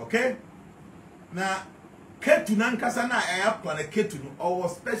 Okay? Now, ketu nankasa na app on a ketu or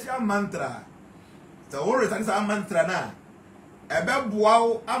special mantra. So what is a mantra na? Ebe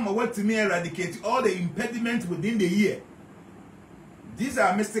buao ama wetimi eradicate all the impediments within the year. These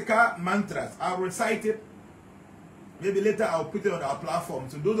are mystical mantras. I'll recite it. Maybe later I'll put it on our platform.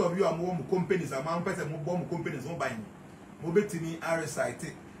 So those of you who are more companies, I'm more person more companies won't buy me. Mo betimi I recite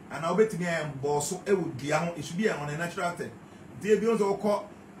it. And I'll betimi I am boss so it should be on a natural thing. They be also call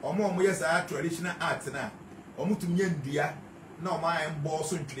omo yes traditional arts na. Omo to ndia na my am boss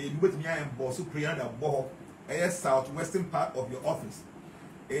so trade betimi I am boss so prayer that boho a southwestern part of your office.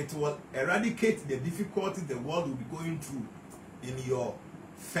 It will eradicate the difficulties the world will be going through in your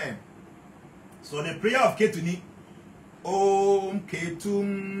firm. So the prayer of Ketuni, Om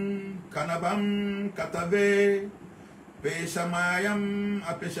Ketum Kanabam Katave Peshamayam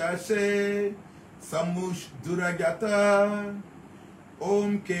Apeshashe Samush Duragata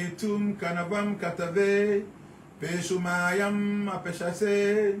Om Ketum Kanabam Katave Peshumayam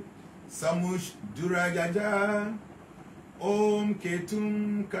Apeshashe Samush Durajaja Om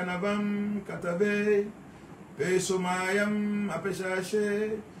Ketum Kanavam Katave Peshumayam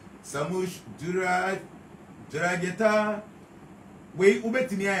Apeshashe Samush Durajeta. We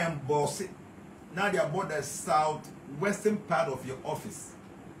ubetini I am bossy. Now they are about the southwestern part of your office.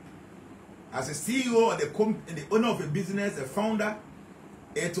 As a CEO or the owner of a business, a founder,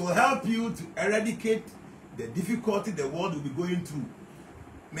 it will help you to eradicate the difficulty the world will be going through.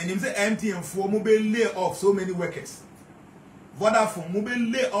 Many say MTN4 mobile lay off so many workers. Vodafone mobile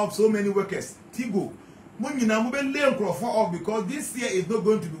lay off so many workers. Tigo Munina mobile lay off because this year is not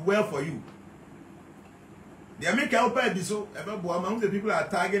going to be well for you. The American help so among the people are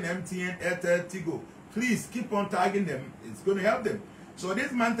tagging MTN, Airtel, Tigo. Please keep on tagging them. It's going to help them. So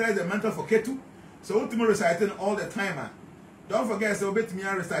this mantra is a mantra for Ketu. So ultimately reciting all the time. Don't forget, so bet me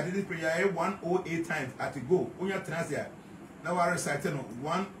I recited this prayer 108 times at the go. Unya Trasia. Now I recited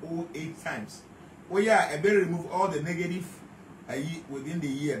 108 times. Oh yeah, I better remove all the negative within the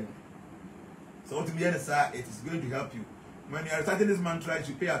year. So ultimately, it is going to help you. When you are reciting this mantra, you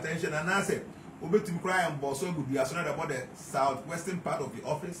should pay attention. And I said, to cry and boss so good. We are sorry about the southwestern part of the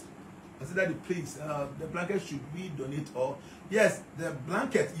office. I said that the place, the blanket should we donate or yes, the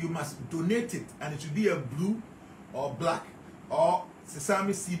blanket you must donate it, and it should be a blue or black or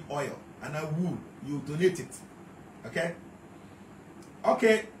sesame seed oil and a wool. You donate it, okay?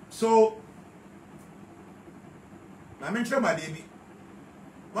 Okay, so I mentioned my baby.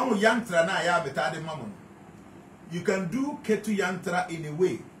 Mamu yantra na ya betade mamu. You can do ketu yantra in a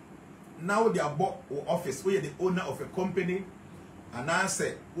way. Now they are bought office, we are the owner of a company, and I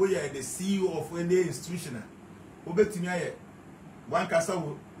say we are the CEO of any institution. Obetimiya one kasa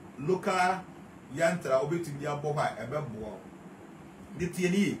local yantra obetimiya boha ebebo. The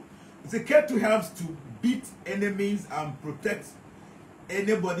TNE. It's a ketu helps to beat enemies and protect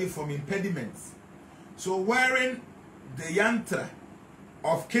anybody from impediments. So wearing the yantra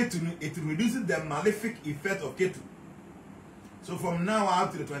of ketu, it reduces the malefic effect of ketu. So from now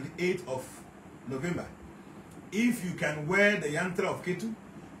out to the 28th of November, if you can wear the yantra of ketu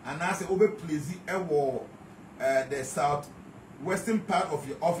and I say over please the southwestern part of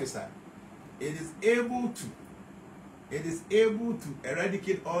your officer, it is able to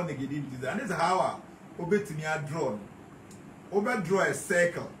eradicate all negativities. And this is how I draw. Overdraw a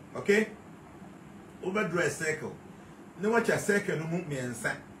circle, okay? Overdraw a circle. Now watch a circle no move me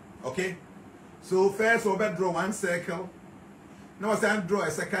inside. Okay? So first overdraw one circle. Now I draw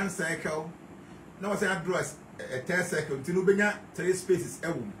a second circle. Now I draw a third circle until you bring 3 spaces.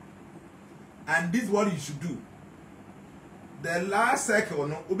 And this is what you should do. The last circle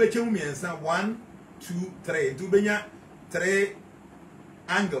no ubechemu me inside 1, 2, 3. Until you bring 3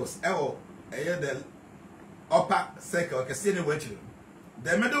 angles. The upper circle.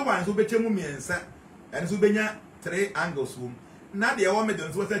 The middle one is ubechemu me inside and so bring 3 angles. Now the one middle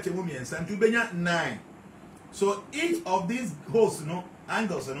is ubechemu me inside to bring 9. So each of these holes,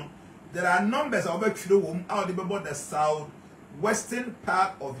 angles, there are numbers of out the southwestern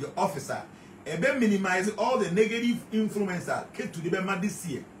part of your officer. And then minimize all the negative influence that came to the this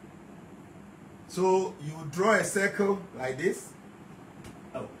year. So you draw a circle like this.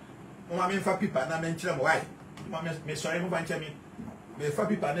 Oh, Mama me fa paper na me nkyere mo why. Mama me sorry mo fa nkyere me. Me fa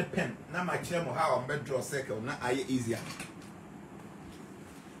paper ne pen na ma kyere mo how am be draw circle na aye easier.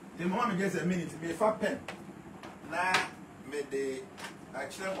 The mama me just a minute me fa pen na me de I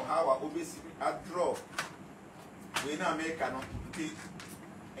kyere mo how obesi a draw. We na make no.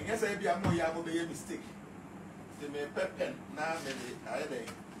 I guess I be a more ya go be a mistake. The me pen na me de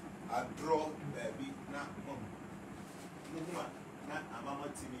I draw baby na mom. No na amama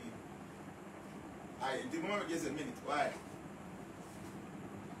timi. The moment just a minute. Why?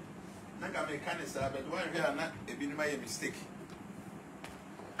 Nanga me can say, but why we are not a bit my mistake.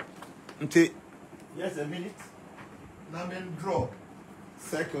 Until yes, a minute. Now men draw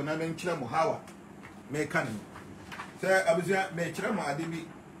circle. Now men chila muhawa. Me can. Say abuja me chila mu adibi.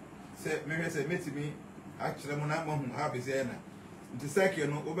 Say me say me to me. Actually, mo na mo hu have is here na. The circle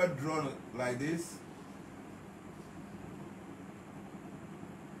no over drawn like this.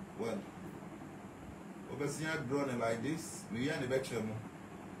 Well. Overseeing drawn like this, we are the back more.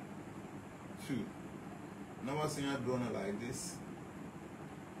 2. Now we're seeing drawn like this.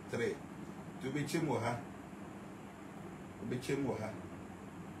 3. To be chimoha. Be chimoha.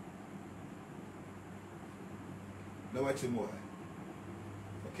 Now we're chimoha.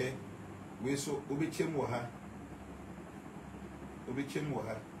 Okay? We so ubi chimoha. Ubi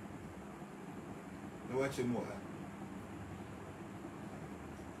chimoha. Now we're chimoha.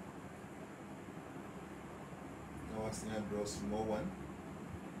 I draw small one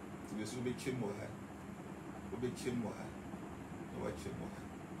to be so big chimoha. Ubi chimoha. No what chimoha.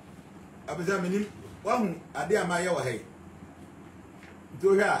 Abizamini, one idea my yawa hay.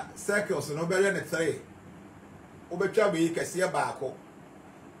 Do here circles no better than 3. Ubechabi can see a barco.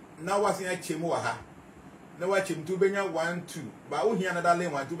 Now what's in a chimoha. Now watch him 2 benya 1 2. But we hear another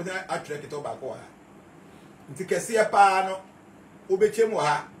lane 1 2 but I track it over. Into can see a pano. Ube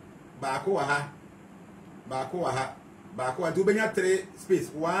chimoha. Barco aha. Barco aha. Barco and 2 benya 3 space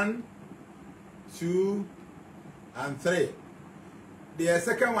 1 2 and 3. The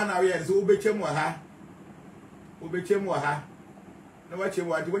second one now is ube chimoha. Ube chimoha. Now watch him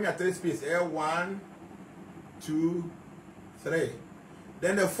 1 2 benya 3 space 1 2 3.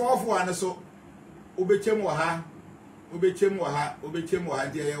 Then the fourth one is so ubechemwaha, ubechemwaha,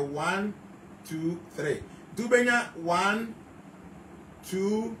 ubechemwaha. There 1 2 3. Dubenya 1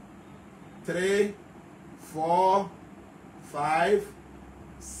 2 3 4 5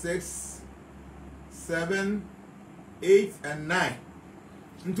 6 7 8 and 9.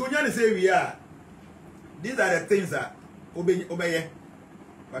 Ntunya say we are. These are the things that obey.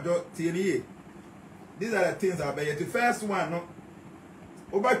 But these are the things that obey. The first one no.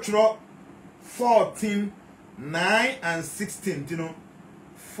 Over 14, 9 and 16, you know.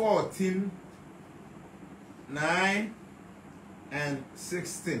 14, 9 and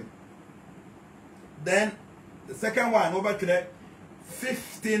 16. Then the second one over to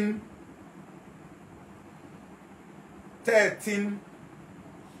 15, 13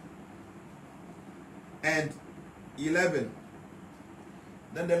 and 11.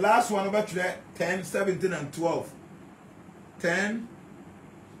 Then the last one over to 10, 17 and 12. 10,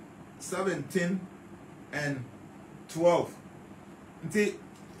 17 and 12. Nti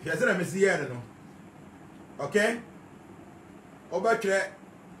here's a messy here no. Okay? Over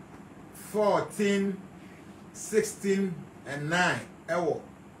 14, 16 and 9. Ewo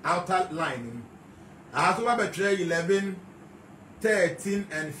outer line. I have to about 11, 13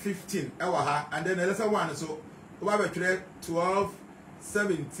 and 15. Ewo ha. And then the lesser one so over 12,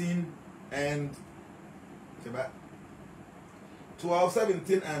 17 and 12,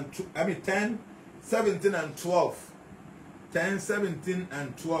 17 and 10, 17 and 12. 10, 17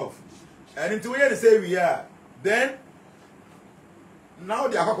 and 12. And into where they say we are. Then, now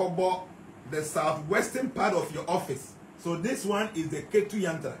they are talking about the southwestern part of your office. So this one is the K2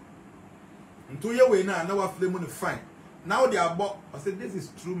 Yantra. Into your way now we're flaming fine. Now they are about, I said, this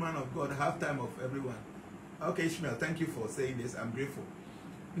is true man of God, half time of everyone. Okay, Ishmael, thank you for saying this. I'm grateful.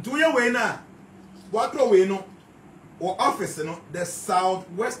 Into your way now, what do we know? Or office, you know, the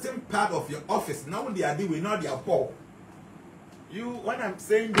southwestern part of your office. Now they are doing, not their poor. You, when I'm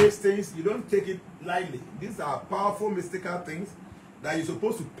saying these things, you don't take it lightly. These are powerful, mystical things that you're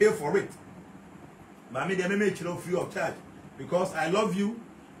supposed to pay for it. But I mean, they may make you free of charge because I love you,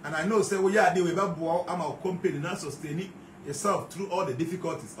 and I know say, well, yeah, they will be able I'm our company not sustaining yourself through all the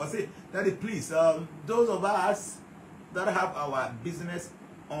difficulties. I say, Daddy, please, those of us that have our business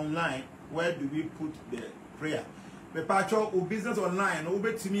online, where do we put the prayer? Me pacho o business online o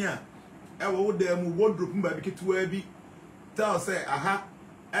betimi a e wo dem wardrobe mba bi ketu bi tell say aha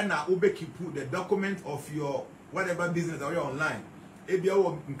e na o be keep the document of your whatever business or your online you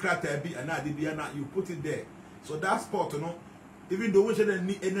put it there. So that spot, even though we shouldn't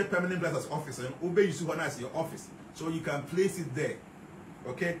need any permanent place as office, obey you one as your office. So you can place it there.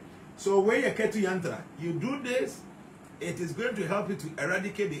 Okay? So when you get to Yantra, you do this, it is going to help you to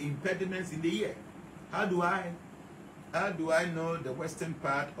eradicate the impediments in the ear. How do I know the western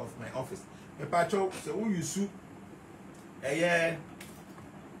part of my office? So who you sue the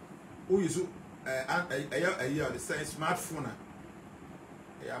smartphone.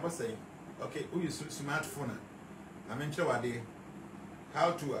 I was saying, okay, who use smartphone? I mentioned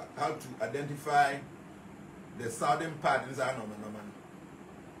how to identify the southern part in Zano man.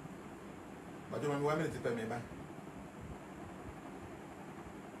 But you want 1 minute to pay me back.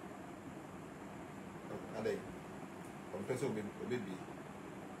 Baby.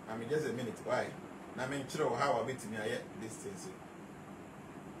 I mean, just a minute. Why? I mean, how I beat me this thing.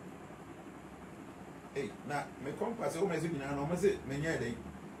 Hey, now, my compass, oh, my son, I know, my say, me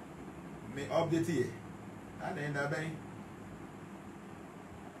update here. And then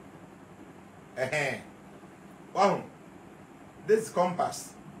wow, this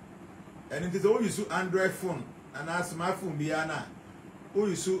compass, and it is all you see Android phone and our smartphone biana. Who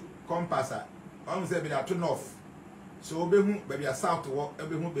you see compass? I'm saying be turn off. So be a south to walk,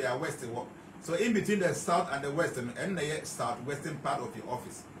 be a west to walk. So in between the south and the western and the southwestern part of your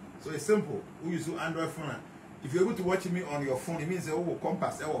office. So it's simple. Who use Android phone? If you're able to watch me on your phone, it means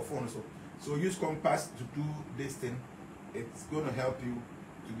compass our phone. So use compass to do this thing. It's going to help you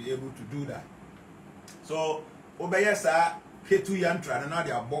to be able to do that. So obey sir, K2 Yantra and now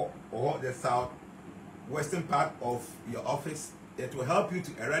they are bought or the southwestern part of your office. It will help you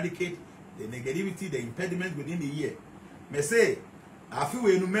to eradicate the negativity, the impediment within the year. Me say, I feel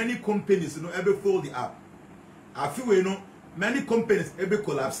we know many companies ever fold the app. I feel we know many companies ever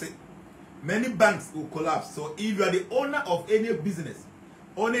collapse. Many banks will collapse. So if you are the owner of any business,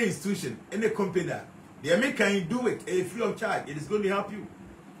 any institution, any company, the American do it free of charge. It is going to help you.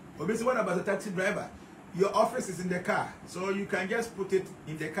 Obviously, what about the taxi driver? Your office is in the car, so you can just put it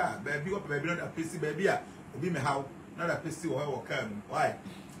in the car. Baby, baby, not a PC, baby, be me how, not a PC or how come. Why?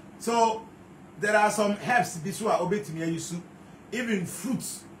 So there are some herbs this one obey to me use even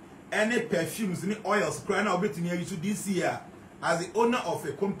fruits, any perfumes, any oils, crying out to me use this year as the owner of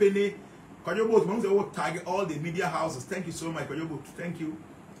a company. Kojobo target all the media houses. Thank you so much, Kojobo. Thank you.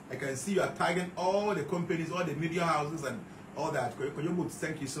 I can see you are tagging all the companies, all the media houses, and all that. Kojobo,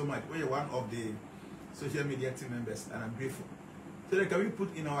 thank you so much. We're one of the social media team members, and I'm grateful. So then can we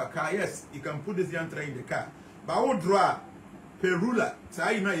put in our car? Yes, you can put this yantra in the car. But I will draw perula. So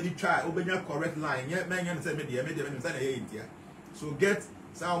you know you try open your correct line. Yeah, man, say media. So get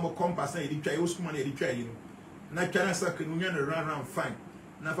some compass and you try. You school money you try. You know. Na chana circle you run fine.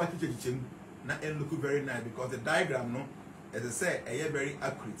 Na fa chiche na and look very nice because the diagram no, as I say, very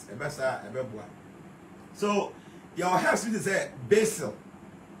accurate. So your house is basil.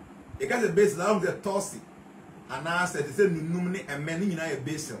 You got the basil along the tossy. And I said it's a numini and many in a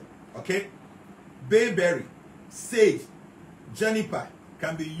basil. Okay? Bayberry, sage, juniper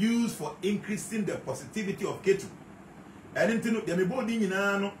can be used for increasing the positivity of ketu. And into the body in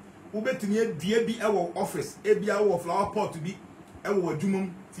an ube to near dear be our office, our flower pot to be our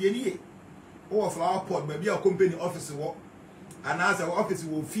jumum TNA or flower pot, maybe our company office work. And as our office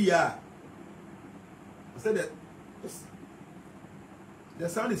will fear. I said that the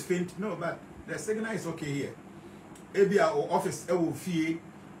sound is faint, no, but the signal is okay here. Maybe our office will fear,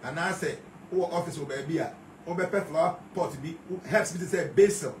 and I say, our office will be a flower pot to be helps me to say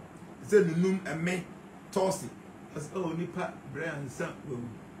basil. It's a num and me tossy. Oh, Nipa, Brian,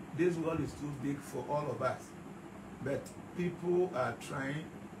 this world is too big for all of us. But people are trying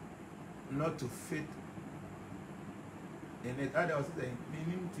not to fit in it. I was saying,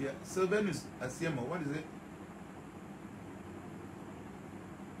 meaning to Sylvanus Asiemo, what is it?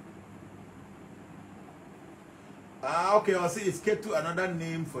 Okay, I'll see it's kept to another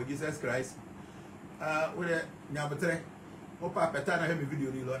name for Jesus Christ. With a Nabatre, Opa Petana, have a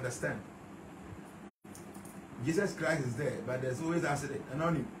video, you'll understand. Jesus Christ is there, but there's always answered it.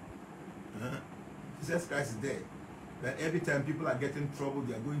 Anonym. Jesus Christ is there. But every time people are getting trouble,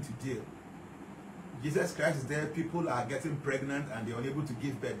 they are going to jail. Jesus Christ is there, people are getting pregnant and they are unable to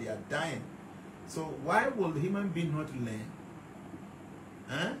give birth, they are dying. So why will human being not learn?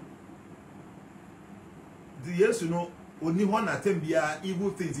 Do you know only one attempt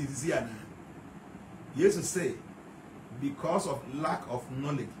evil things is here now? Jesus say, because of lack of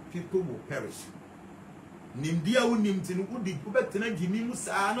knowledge, people will perish. Nimdia wu nimtinu udi kubetena jinimu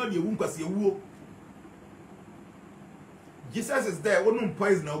sa no de wu nkwase ewuo. Jesus is there, won't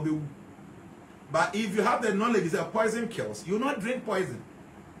poison na obewu. But if you have the knowledge that poison kills, you will not drink poison.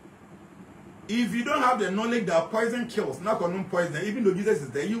 If you don't have the knowledge that poison kills, not condone poison, even though Jesus is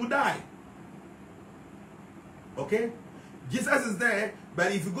there, you will die. Okay? Jesus is there,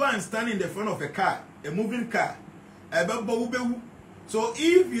 but if you go and stand in the front of a car, a moving car, so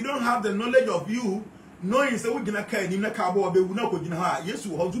if you don't have the knowledge of you, knowing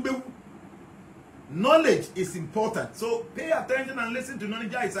knowledge is important. So pay attention and listen to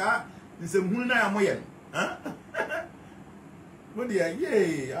knowledge. What do you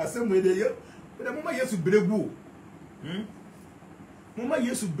I say with you? But the moment you to bregu, Mama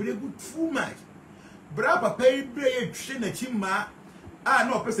used to bregu too much. Brapa pay break, shin a chimma. Ah,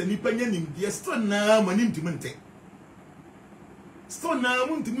 no person, ni penyanim, dear stone now, manim to mente. Stone now,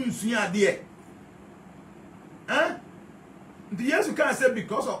 moon to moon, dear. Huh? The years you can't say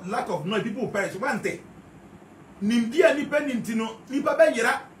because of lack of knowledge, people perish. One thing. Nimdia ni penintino, ni papa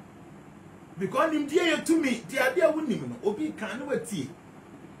because nimdia to me, the idea wouldn't even obi can wait tea.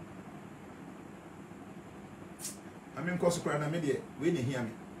 I mean, consequently, media, we didn't hear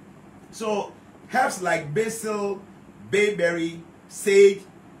me. So, herbs like basil, bayberry, sage,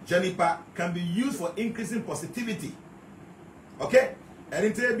 juniper can be used for increasing positivity. Okay? And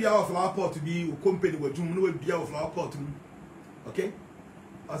it will be our flower pot to be company with you, no be our flower pot. Okay?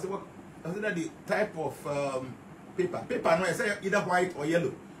 I said, what? I said that the type of paper. Paper, no, I say either white or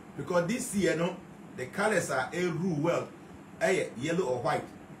yellow. Because this year, no, the colors are a rule well. Yellow or white.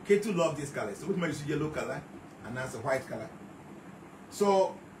 K2 love this color. So, which one is yellow color and that's a white color.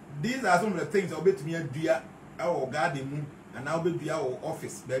 So, these are some of the things I'll be to me at our garden and I'll be our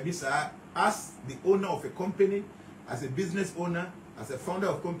office. Baby, sir, as the owner of a company, as a business owner, as a founder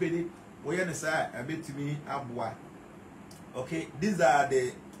of company, we are a bit to me abwa. Okay, these are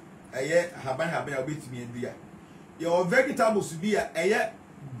the haban a bit to me and your vegetables to be a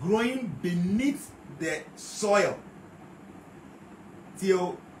growing beneath the soil.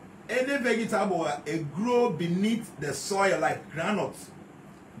 Till any vegetable grow beneath the soil like granules,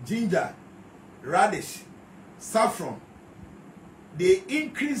 ginger, radish, saffron. They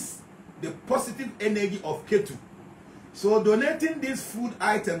increase the positive energy of Ketu. So donating these food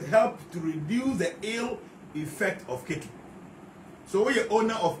items help to reduce the ill effect of Ketu. So when you're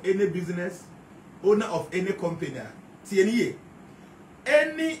owner of any business, owner of any company, TNE,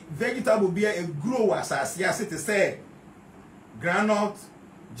 any vegetable be a grower, as to say, granite,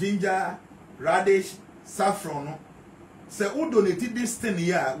 ginger, radish, saffron. So who donated this thing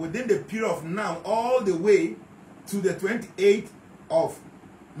here within the period of now all the way to the 28th of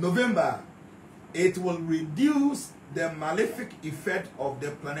November, it will reduce the malefic effect of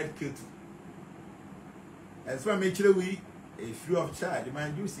the planet Ketu. And so I make sure we a free of charge.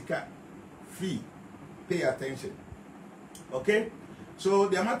 Mind you, Sika free. Pay attention. Okay? So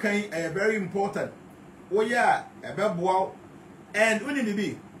the Amakai are very important. Oh yeah, a bab and when it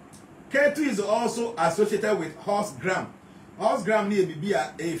be Ketu is also associated with horse gram. Horse gram need to be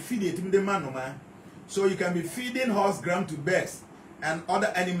a feed it to the man. So you can be feeding horse gram to birds and other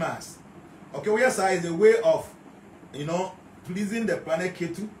animals. Okay, well, yes, is a way of, pleasing the planet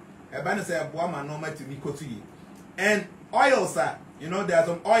Ketu. And oils are, there are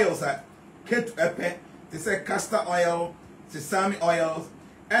some oils that Ketu epe, they say castor oil, sesame oils,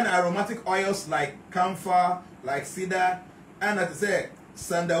 and aromatic oils like camphor, like cedar, and as I say,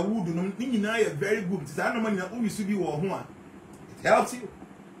 sandalwood. Very good. It helps you.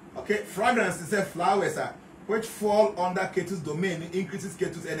 Okay, fragrance is a flowers which fall under Ketu's domain, increases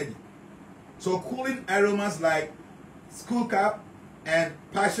Ketu's energy. So cooling aromas like skullcap and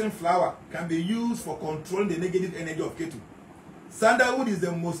passion flower can be used for controlling the negative energy of Ketu. Sandalwood is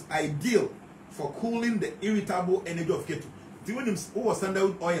the most ideal for cooling the irritable energy of Ketu. Do you know who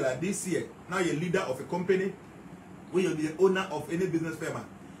sandalwood oil this year? Now you're leader of a company, when you're the owner of any business firm.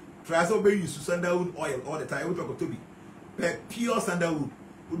 Try to use sandalwood oil all the time. We talk to be pure sandalwood.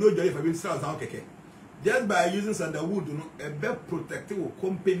 Just by using sandalwood, a better protective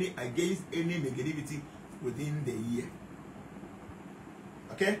company against any negativity within the year.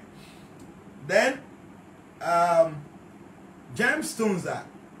 Okay? Then, gemstones are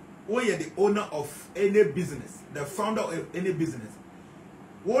when you're the owner of any business, the founder of any business.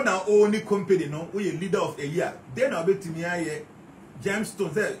 When our only company, when you're leader of a year, then I'll be to me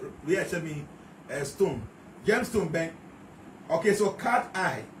gemstones. We actually mean a stone. Gemstone bank. Okay, so cat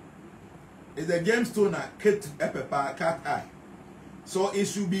eye is a gemstone cat eye. So it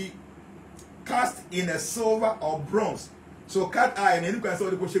should be cast in a silver or bronze. So cat eye and you can say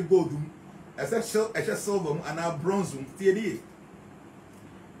the question gold, a silver and a bronze.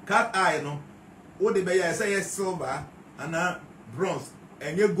 Cat eye no, what the bear say silver and a bronze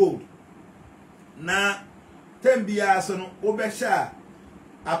and your gold. na tembia so no obesha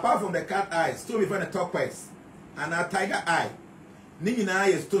apart from the cat eye stone before the turquoise and a tiger eye ni nyina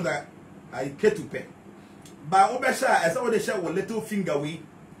ye stone that I ketupe ba obesha as what they share with little finger we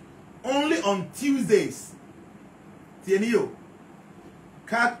only on Tuesdays tienio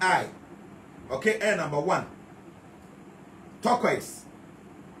cat eye okay air number 1 turquoise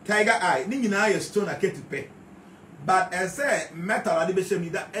tiger eye ni nyina ye stone a ketupe but as say metal ade be shame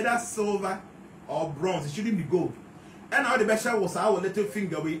that either silver or bronze, it shouldn't be gold. And now the best was our little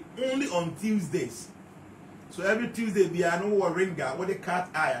finger we only on Tuesdays. So every Tuesday be another ringer with a cat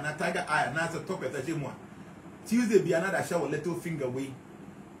eye and a tiger eye and that's a top of the same one. Tuesday be another show little finger we.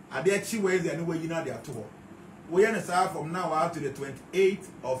 Are there 2 ways anyway you know they are two. We are from now out to the 28th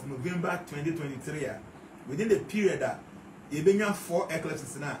of November 2023. Within the period that you bring 4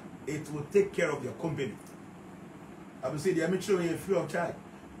 eclipses now, it will take care of your company. I will say the amateur is free of charge.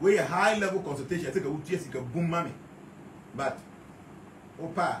 We a high level consultation. I take a UTS, you can boom mommy. But,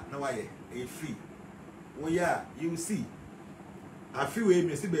 opa, now I a free. Oh, yeah, you will see. I feel we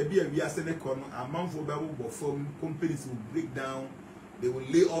may see baby and we are sending a month for Bible form companies will break down, they will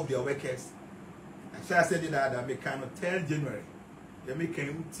lay off their workers. I shall say that I may kind of tell January. They make a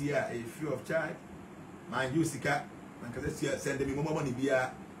free of charge. My you sika, and because send me more money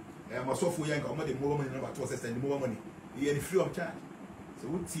via my software young or more money number to send more money. He free of charge. So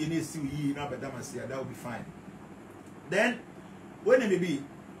what TNA see ye now, but that will be fine. Then, when it may be,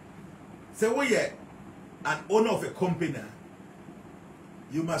 so we are an owner of a company,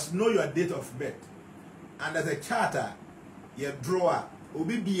 you must know your date of birth. And as a charter, your drawer,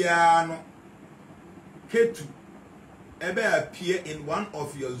 Obibiano, K2, ever appear in one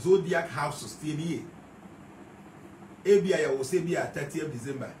of your zodiac houses, TNA. ABI will say be at 30th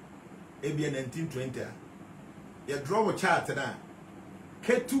December, ABI 1920. Your drawer charter now.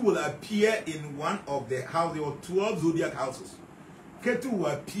 K2 will appear in one of the houses, or 12 zodiac houses. K2 will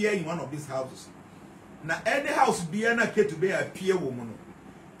appear in one of these houses. Now, any house be an K2 be appear woman.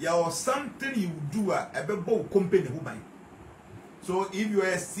 There was something you do a company who buy. So, if you are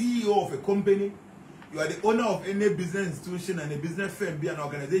a CEO of a company, you are the owner of any business institution and a business firm, be an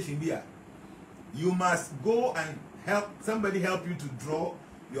organization, you must go and somebody help you to draw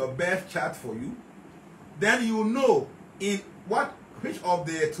your birth chart for you. Then you know in which of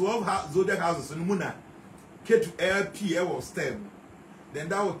the 12 zodiac houses in Muna K2LP will stem. Then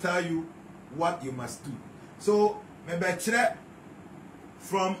that will tell you what you must do. So, maybe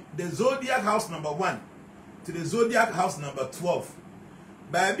from the zodiac house number 1 to the zodiac house number 12.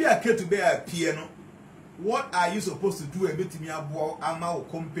 Baby, I K to be a piano. What are you supposed to do? A bit to me about our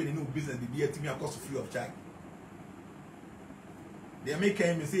company, no business, be to me a cost free of charge. They make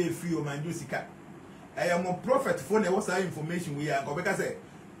him say free of my Jessica. I am a prophet for the what's our information we are because say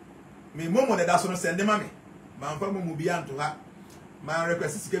me momo that doesn't send the money. My family will be to her. My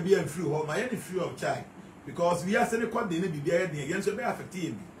request can be free or my any free of charge. Because we are sending quite the name be against your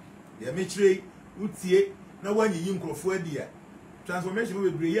affected. They make sure you no one you for dear. Transformation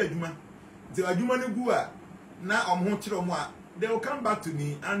will be here, Juma. The Ajuma Gua now I'm home they will come back to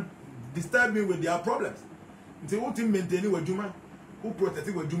me and disturb me with their problems. They won't maintain with Juma, who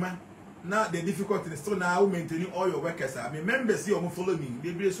protected with Juma. Now the difficulty is so now maintaining all your workers. I mean, members see or follow me.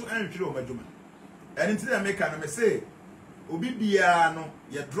 They be so angry over Juma. And until I make an say, Obibiano,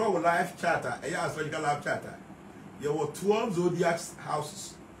 you draw a life charter, a astrological life charter. There were 12 zodiac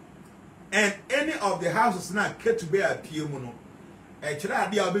houses. And any of the houses now get to be a Piemono. A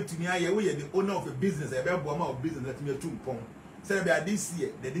child, the the owner of a business, a baby of business that me a 2 pound. Say about this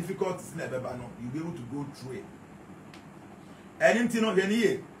year, the difficulties never no, you'll be able to go through it. And until not any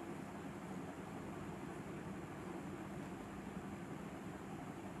year.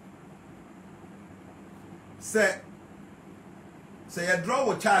 Say you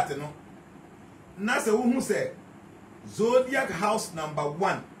draw a chart, no? Nasa who say zodiac house number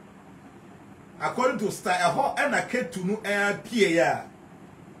 1. According to style, and I get to know PA.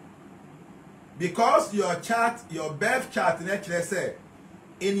 Because your chart, your birth chart, actually say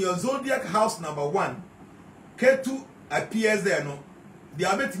in your zodiac house number 1, K2 appears there, no? The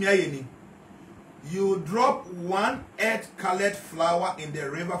abet me you drop 1 earth-colored flower in the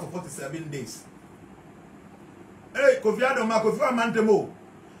river for 47 days. Hey, Kofi Adoma, Kofi Amantemo.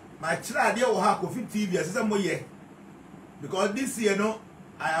 My child, dear, will have Kofi TV as some more year. Because this year, no,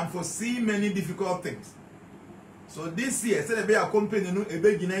 I am foreseeing many difficult things. So this year, say be a company, no, a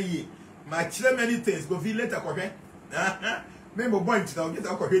big year. My child, many things. Kofi later, Kofi. Remember, point to get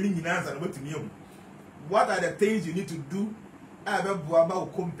a Kofi in answer about me. What are the things you need to do? I have a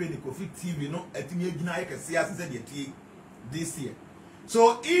about company, Kofi TV, no, at me, I can see as I said this year.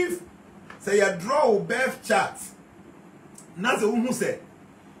 So if say you draw birth chart. Now the woman say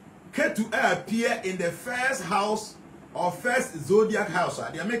Ketu appear in the first house or first zodiac house.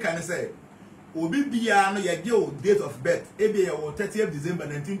 The American say Obi biya no your date of birth. Ebe your 30th December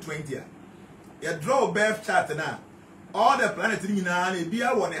 1920. You draw birth chart now. All the planets in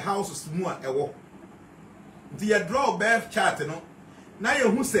biya one a house small a walk. You draw birth chart no. Now you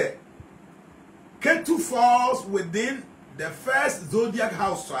who say Ketu falls within the first zodiac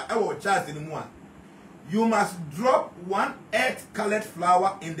house. So I will chart in one. You must drop one earth-colored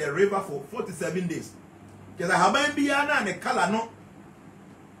flower in the river for 47 days. Because I have been and the color no.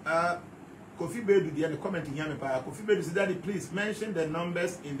 Kofi Bedu the comment in Yami Paya. Kofi Bedu said, Daddy, please mention the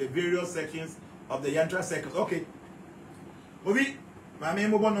numbers in the various sections of the yantra circles. Okay. Kofi, my main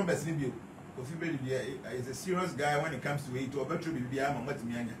mobile numbers in you. Kofi Bedu is a serious guy when it comes to it. To better be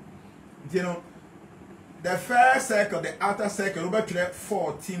you know, the first circle, the outer circle, over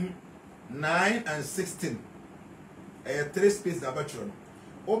 14. 9 and 16. A 3 space number.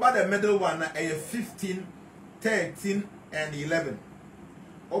 Over the middle one, a 15, 13, and 11.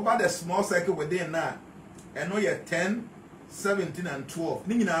 Over the small circle within that, I know you're 10, 17, and 12.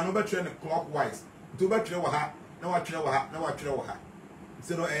 Nina no better clockwise. To better waha, no waha.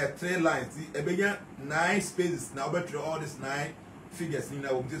 So a 3 lines. A bigger 9 spaces now better all these 9 figures.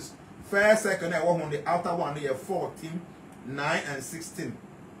 Nina will just first, second, I walk on the outer one, they are 14, 9, and 16.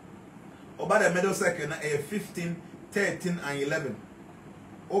 Over the middle second, 15, 13, and 11.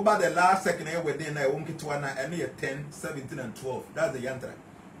 Over the last second, within I won't get to one, and 10, 17, and 12. That's the yantra.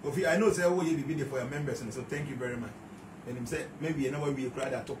 I know say oh, you be video for your members, and so thank you very much. And him say maybe you know why we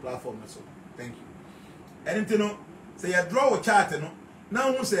cried at top platform, so thank you. And you know, say you draw a chart, no.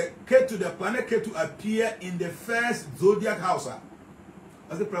 Now we say K to the planet K to appear in the first zodiac house.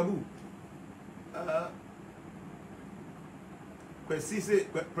 As the Prabhu.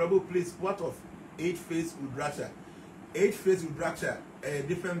 Prabhu, please, what of 8-phase Rudraksha? 8-phase Rudraksha, a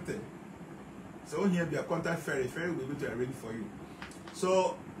different thing. So here be a contact fairy will be able to arrange for you.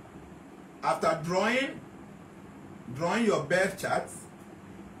 So after drawing your birth chart,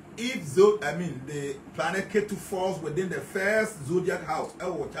 if the planet Ketu falls within the first zodiac house,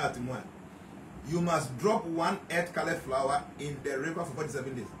 you must drop one earth-colored flower in the river for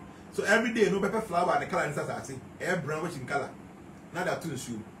 47 days. So every day, no pepper flower and the color is air brownish in color. Not that to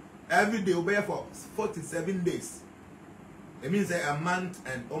shoe. Every day obey for 47 days. It means a month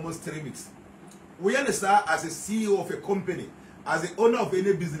and almost 3 weeks. We understand as a CEO of a company, as the owner of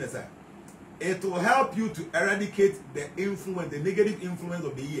any business, it will help you to eradicate the influence, the negative influence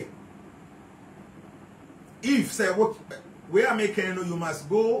of the year. If say what we are making, you must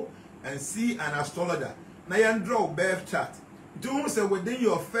go and see an astrologer. Now you draw birth chart. Do say within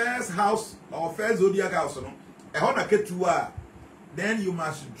your first house or first zodiac house, then you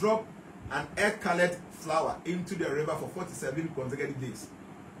must drop an egg-colored flower into the river for 47 consecutive days.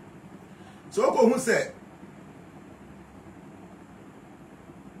 So who said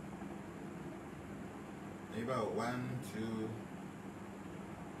about 1, 2.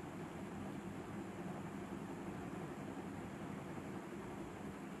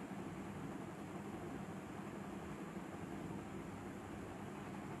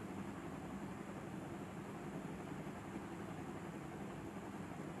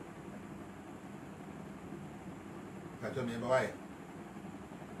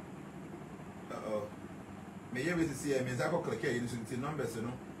 May you see a Mizako click here in numbers, you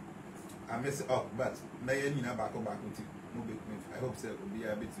know. I mess it up, but may you know back with you. I hope so will be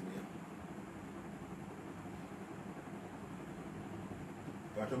a bit to me.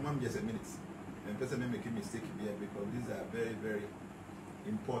 But mom just a minute. And person may make a mistake here because these are very, very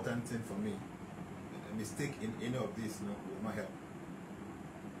important thing for me. A mistake in any of this will not help.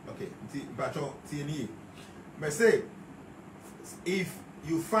 Okay, but TNE. May say if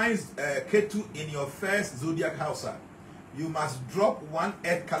you find Ketu in your first zodiac house, you must drop one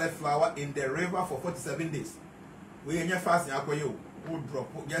earth-colored flower in the river for 47 days. When you're fasting, you will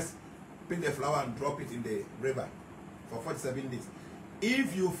drop, just pick the flower and drop it in the river for 47 days.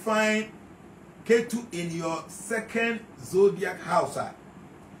 If you find Ketu in your second zodiac house,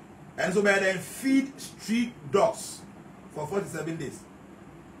 and so then feed street dogs for 47 days.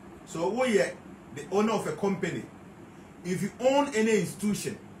 So we are the owner of a company. If you own any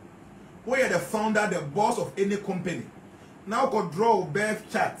institution, we are the founder, the boss of any company. Now could draw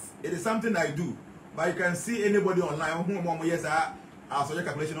birth charts. It is something I do. But you can see anybody online who yes, I'll show you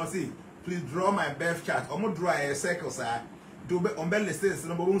calculation or see. Please draw my birth chart. I'm gonna draw a circle, sir. Do on says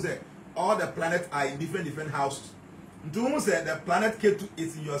number one say all the planets are in different houses. Do say the planet Ketu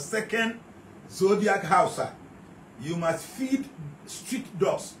is in your second zodiac house, sir. You must feed street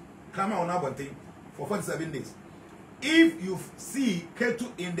dogs come on one thing for 47 days. If you see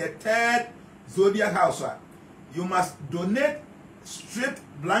Ketu in the third zodiac house, you must donate straight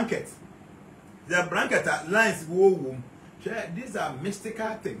blankets. The blanket lines womb. These are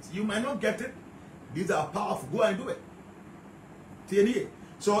mystical things. You might not get it. These are powerful. Go and do it.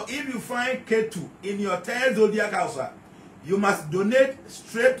 So if you find Ketu in your third zodiac house, you must donate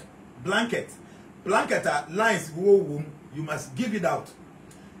straight blankets. Blanket lines womb. You must give it out.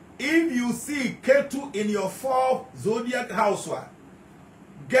 If you see Ketu in your fourth zodiac house,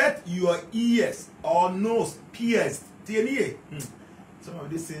 get your ears or nose pierced. Some of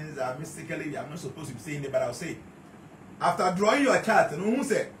these things are mystically, I'm not supposed to be saying it, but I'll say it. After drawing your chart, who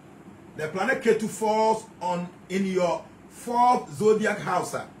said the planet Ketu falls in your fourth zodiac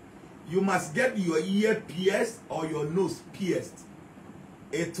house, you must get your ear pierced or your nose pierced.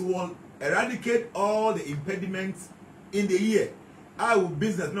 It will eradicate all the impediments in the ear. I will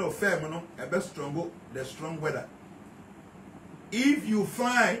business no fair, a best strong, the strong weather. If you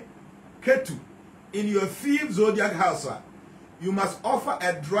find Ketu in your fifth zodiac house, you must offer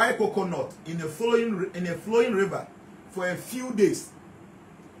a dry coconut in a flowing river for a few days.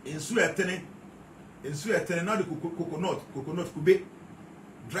 In Suetene, now the coconut could be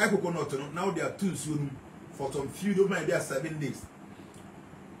dry coconut. Now they are too soon for some few days, maybe 7 days.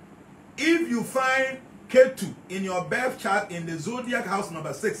 If you find Ketu in your birth chart in the zodiac house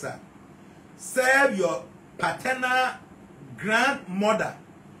number 6, serve your paternal grandmother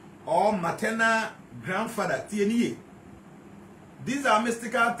or maternal grandfather. TNE. These are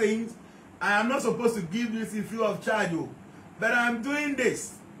mystical things. I am not supposed to give this in free of charge, but I'm doing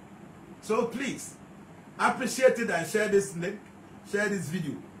this. So please appreciate it and share this link, share this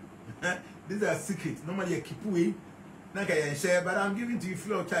video. These are secrets. Normally I keep away, like I share, but I'm giving to you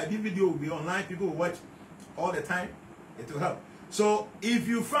free of charge. This video will be online. People will watch all the time. It will help. So if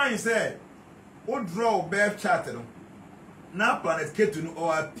you find say, or draw birth chart, now planet Ketu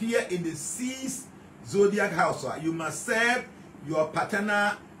or appear in the 6th zodiac house, you must serve your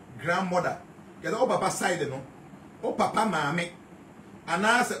paternal grandmother. Get all papa side, no? Oh papa mame. And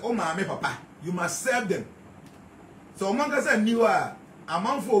I say, oh mame papa. You must serve them. So among us and you are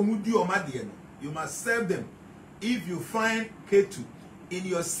among for mudi or madian. You must serve them if you find Ketu in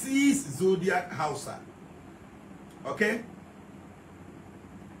your 6th zodiac house. Okay?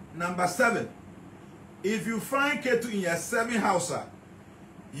 Number 7. If you find Ketu in your 7th house,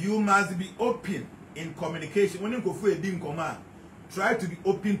 you must be open in communication. When you go for a dim command, try to be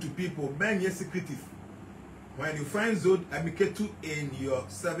open to people. Man, you're secretive. When you find Ketu in your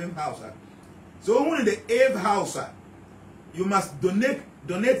 7th house, so when in the 8th house, you must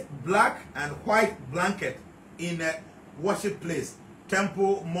donate black and white blanket in a worship place,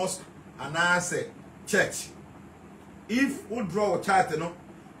 temple, mosque, and I say church. If we draw a chart,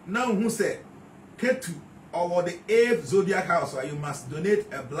 now who say Ketu or the 8th zodiac house, you must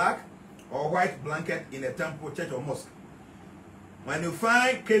donate a black or white blanket in a temple, church, or mosque. When you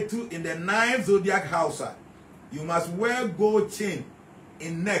find Ketu in the 9th zodiac house, you must wear gold chain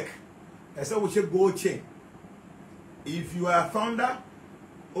in neck. I said we should gold chain. If you are founder,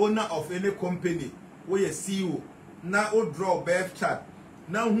 owner of any company, or a CEO, now who draw birth chart,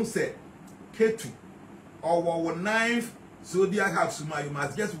 now who said Ketu or 9th zodiac house, you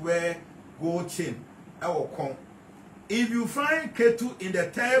must just wear gold chain. If you find Ketu in the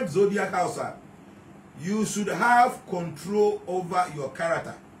 10th zodiac house, you should have control over your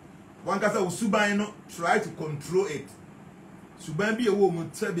character. One can say, try to control it.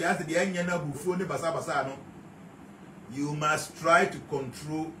 You must try to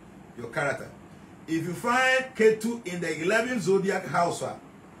control your character. If you find Ketu in the 11th zodiac house,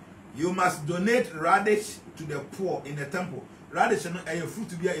 you must donate radish to the poor in the temple. Radish is a fruit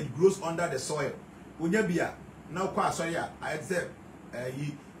to be, it grows under the soil. Now, I said,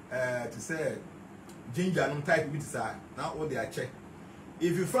 to say, ginger and type with side. Now, all they are check.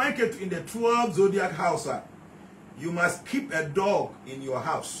 If you find Ketu in the 12th zodiac house, you must keep a dog in your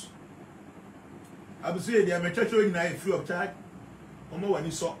house. I will say they are church free of charge. Omo when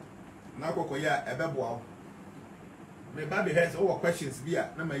you saw now kokoya a bebo. My baby has all questions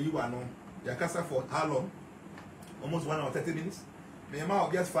via number you are no. Yakasa for how long? Almost 1 hour 30 minutes. My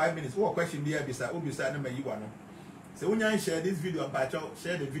mouth just 5 minutes. What question be beside number you are no. So when you share this video about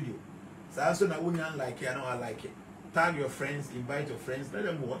share the video. So also na when you like it, I know I like it. Tag your friends, invite your friends, let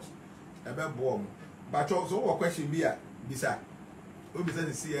them watch. A bebo. But also what question be beside. Who be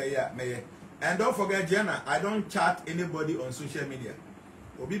to see here, may. And don't forget, Jenna, I don't chat anybody on social media.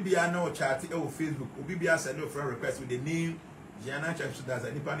 Obibia no chat on Facebook. Obibia send no friend request with the name Jenna Church does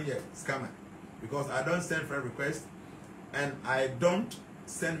a scammer. Because I don't send friend request and I don't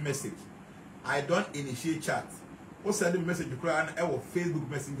send message. I don't initiate chat. Who send a message to cry and Facebook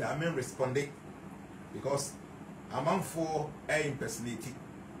Messenger? I mean responding because I'm on for a impersonality.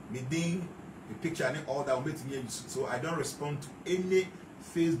 Me ding the picture and all that will make me use. So I don't respond to any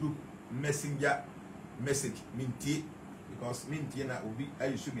Facebook Messenger message. Minty because minty na will be I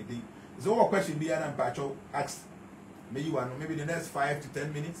issue me ding. So what question be and Pacho asked maybe the next 5 to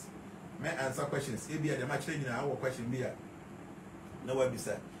 10 minutes. May answer questions. Maybe the match training our question be no what be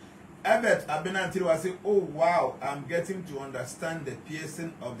said. Ebert Abenanti was say, oh wow, I'm getting to understand the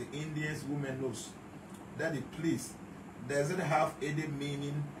piercing of the Indians woman nose. Daddy, please, does it have any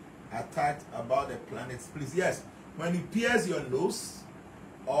meaning attached about the planets? Please, yes. When you pierce your nose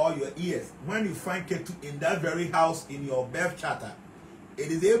or your ears, when you find Ketu in that very house in your birth charter,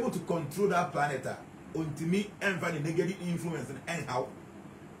 it is able to control that planet. Ultimately, and find the negative influence and anyhow.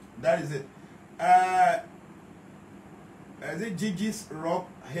 That is it. As it Gigi's Rock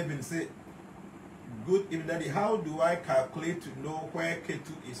Heaven say, good evening, Daddy. How do I calculate to know where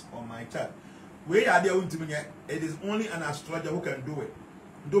Ketu is on my chart? Where are they going to me? It is only an astrologer who can do it.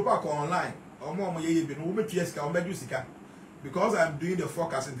 Do pack online. Or more, because I'm doing the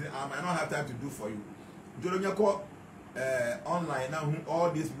forecasting, I might not have time to do for you. Online now, all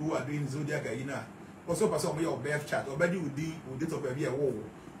these people who are doing zodiac, also person your birth chart, or bed you would date of a wall,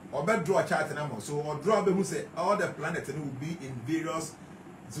 or bed draw a chart number. So, or draw who say all the planets will be in various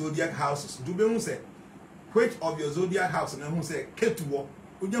zodiac houses. Do who say which of your zodiac house and who say Ketu?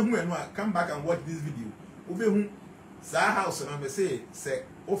 Come back and watch this video. Ube who sa house and I say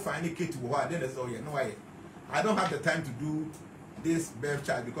oh finally Ketu then it's all no way. I don't have the time to do this birth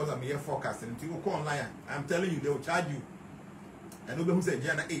chart because I'm here forecasting. Until you go online, I'm telling you they will charge you. And nobody who said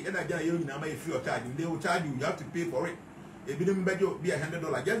Jana, hey, and I get you now free of charge. They will charge you, you have to pay for it. If you didn't bet you be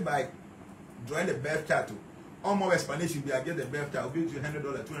 $100 just by join the birth chart to all more explanation be I get the birth chart will be $100,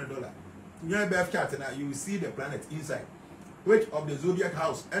 $200. Your birth chart now you will see the planet inside. Which of the zodiac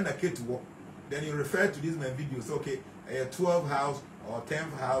house and a kid to work. Then you refer to this my videos, okay, a 12th house or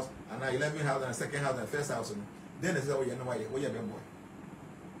 10th house and an 11th house and a second house and a first house. Then it's all you know why you're boy.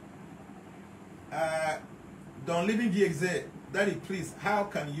 Don't live in GXA. Daddy, please, how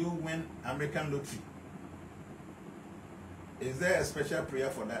can you win American lottery? Is there a special prayer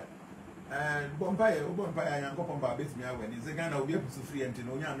for that? And Bombay, and go Bombay, beat me when is again I'll be able to free and to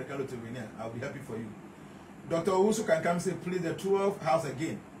know American lottery winner. I'll be happy for you. Dr. Usu can come say, please, the 12th house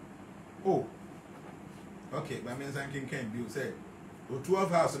again. Oh, okay, my man Sankin can be say, the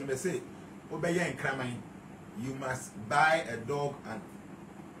 12th house, and they say, obey and cramming. You must buy a dog and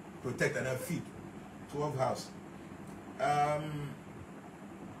protect and feed. 12th house.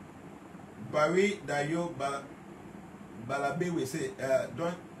 Barry Dayo Balabe we say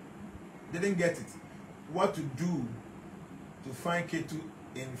didn't get it. What to do to find Ketu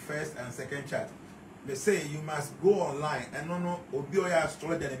in first and second chart? They say you must go online and no Obioya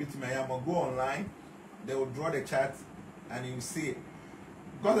astrologer and a bit go online. They will draw the chart and you see it.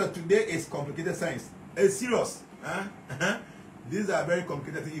 Because today is complicated science. It's serious. These are very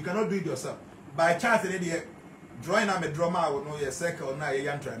complicated things. You cannot do it yourself. By chance, drawing a drama, I will know your circle or not a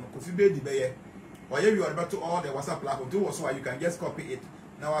young trying. Could you be the bay? Or you are about to all the WhatsApp platform, do also you can just copy it.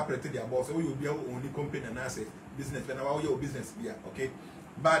 Now I pretend your boss, so you'll be only company and answer business when your business be okay.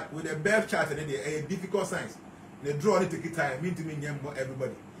 But with a birth chart and a difficult science, they draw it take time, mean to me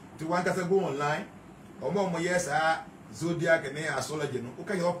everybody. To one can go online, or more yes, zodiac and astrology,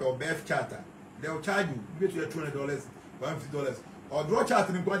 okay, you up your birth charter. They will charge you, you get $200, $150. Or draw chart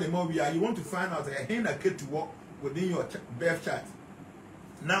and inquire the more we are. You want to find out a hand that kid to work within your birth chart.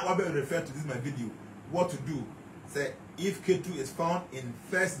 Now I will refer to this my video. What to do? Say if K2 is found in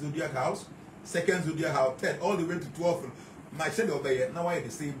first zodiac house, second zodiac house, third, all the way to 12. My shadow over here. Now I the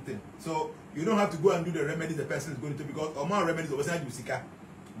same thing. So you don't have to go and do the remedies the person is going to because or more remedies over side you seek.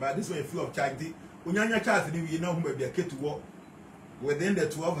 But this way free of charge. When you're chart, you know who may be a kid to work within the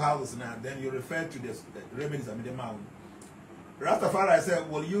 12 houses now. Then you refer to the remedies and the mountain. Rastafari said,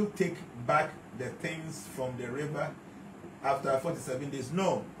 will you take back the things from the river after 47 days?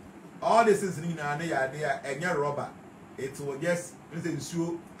 No. All this is in they are a rubber. It will just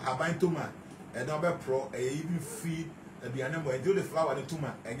show Habain Tuma, a number pro, a even feed the animal until the flower the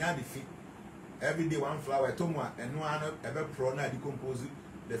tuma, and yan the feed. Every day one flower, toma, and one ever pro now decompose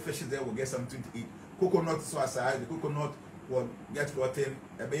the fishes there will get something to eat. Coconut so aside, the coconut will get rotten,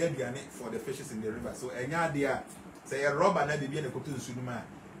 a baby for the fishes in the river. So, and yan there. Say a rubber na be in the cotton sunuma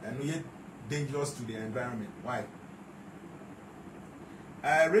and we dangerous to the environment. Why?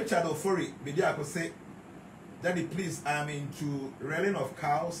 Richard Ofori, Bidia could say, Daddy, please, I'm into rearing of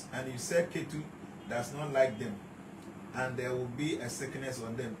cows, and you said Ketu does not like them. and there will be a sickness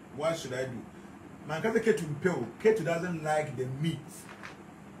on them. What should I do? Man, because Ketu doesn't like the meat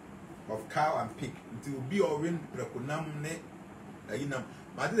of cow and pig. It will be orin prekunam ne yinam.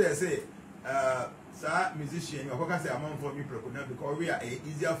 But they say, sir, musician, you can say among for me prekunam because we are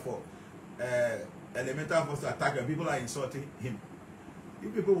easier for elemental force to attack and people are insulting him. You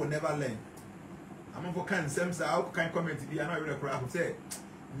people will never learn. Among for can some say how can comment to be another crowd who say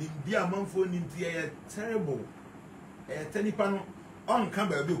Nimbia among for Nimbia terrible. Tenipano on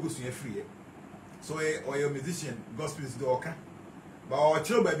Campbell be good free. So or your musician gospel is the oka. But our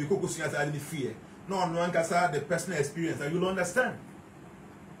children be cooking as I didn't fear. No one can say the personal experience and you'll understand.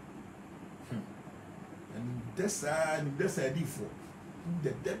 And that's a default.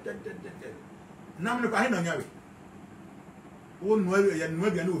 Now I'm not on your one way and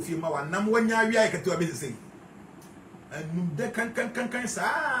maybe I know if you know one number 1 year I can do a business. And they can say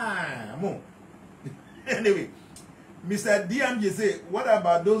more. Anyway, Mr. DMJ say, what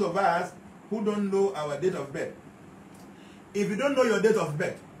about those of us who don't know our date of birth? If you don't know your date of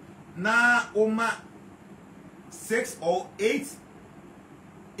birth, now 6 or 8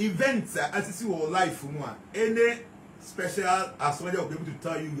 events as you see your life, any special astrologer will be able to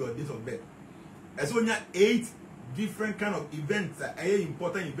tell you your date of birth. As only 8 different kind of events, any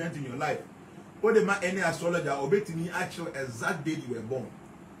important event in your life. What the any astrologer will be to me actual exact date you were born.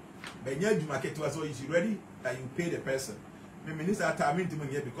 But you market to us, so is ready that you pay the person. My minister timing to me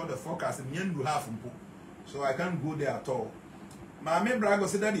because the forecast in the end will have so I can't go there at all. My member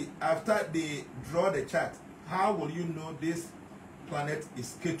said that after they draw the chart, how will you know this planet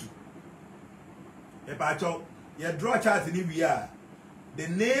is Ketu? If you draw a chart in India, the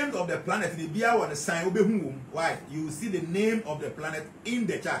name of the planet in India on the sign will be whom. Why? You will see the name of the planet in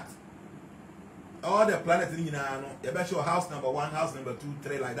the chart. All the planets in you show house number 1, house number 2,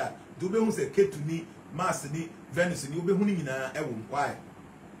 3 like that. Do be who say Ketu ni, Mars ni, Venus ni, you be who ni na ewum. Why?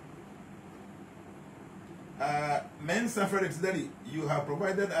 Men Frederick Study, you have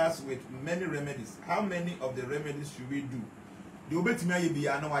provided us with many remedies. How many of the remedies should we do? The obetime be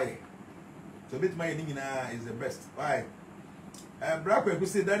anaway. So obetime is the best. Why? Brakwe who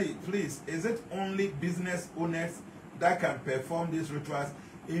say, Daddy, please, is it only business owners that can perform these rituals?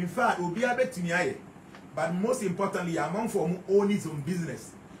 In fact, it will be a bit to but most importantly, among for who own his own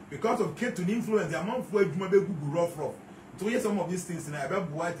business. Because of Ketu influence, among for Juma be good rough. To hear some of these things, and I bet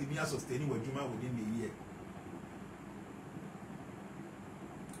what it means sustaining with Juma within the year.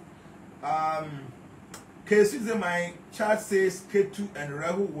 Case my chart says Ketu and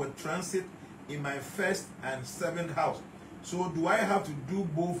Rahu will transit in my 1st and 7th house. So do I have to do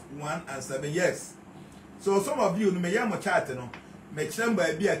both 1 and 7? Yes. So some of you may have a chart, no. May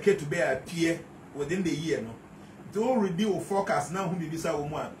chamber be a Ketu be appear within the year, no. Don't review forecast now who be this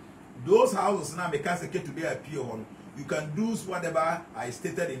one. Those houses now make us a Ketu be appear on. You can do whatever I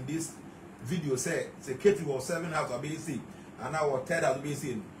stated in this video. Say Ketu or 7 house of BC and our 3rd house of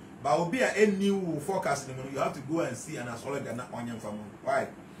BC. But will be a new forecast. You have to go and see an astrologer not on your family. Why?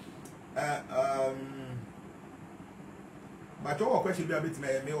 But our question be a bit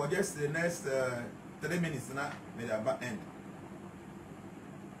may or just the next 3 minutes now may the back end.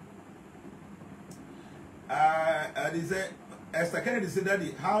 Esther Kennedy said,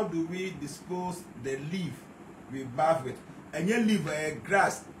 Daddy, how do we dispose the leaf we bath with? And you leave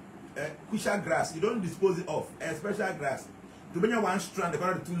grass, cushion grass. You don't dispose it off, a special grass. To bring one strand, the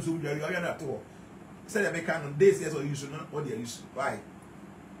color two zoom, you're not all. Say that they can days, yes, or you should not, what they are used. Why?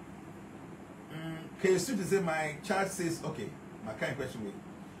 Can you say my chart says, okay, my kind of question with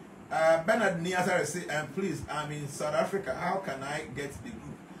Bernard Niazar say, and please, I'm in South Africa. How can I get the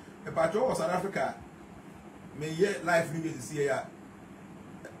group? If I go to South Africa, may yet life need to see a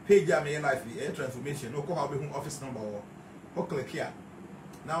page, may life be a transformation. No, call home office number or click here.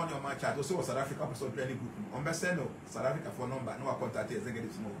 Now on your my chat, also South Africa episode training group. On no South Africa for number, no contact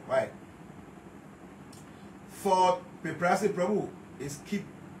executives no. Why? For Peprasi Prabhu is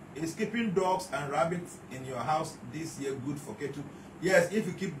keeping dogs and rabbits in your house this year good for Ketu? Yes, if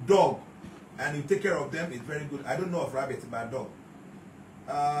you keep dog and you take care of them, it's very good. I don't know of rabbits, but dog.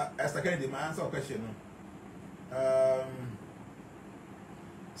 Esther Kennedy, my answer question.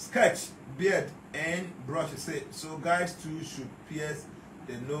 Sketch, beard, and brush. Say so. Guys too should pierce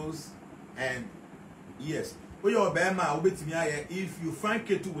the nose and ears. If you find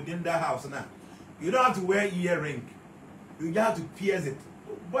Ketu within that house now, you don't have to wear earring. You just have to pierce it.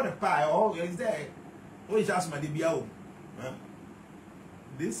 What a pie! Oh, is there? Oh, it's just my DBO.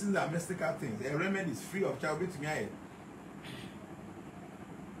 This is a mystical thing. A remedy is free of charge.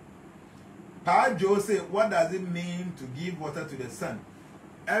 Pa Joe say, what does it mean to give water to the sun?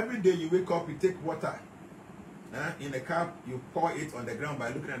 Every day you wake up, you take water. in a cup, you pour it on the ground by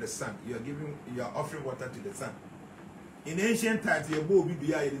looking at the sun. You are offering water to the sun. In ancient times, you look at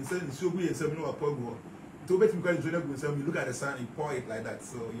the sun, you pour it like that.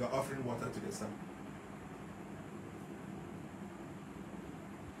 So you are offering water to the sun.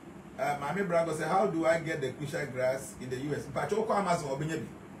 Mami Brago said, how do I get the kusha grass in the US? But Amazon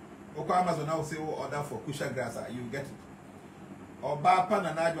now say order for kusha grass, you get it. Or Bapa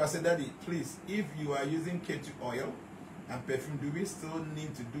Nanajwa said, Daddy, please, if you are using K2 oil and perfume, do we still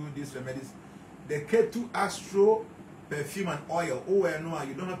need to do these remedies? The K2 Astro perfume and oil, no,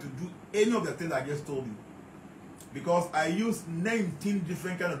 you don't have to do any of the things I just told you. Because I use 19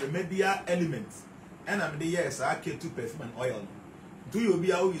 different kind of remedial elements. And I'm the yes, I K2 perfume and oil. Do you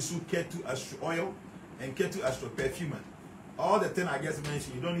be how you use K2 Astro oil and K2 Astro perfume? All the things I just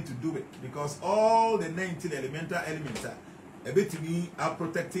mentioned, you don't need to do it. Because all the 19 elemental elements are a bit to me, I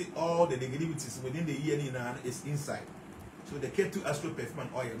protected all the negativities within the year is inside. So the K2 Astro perfume and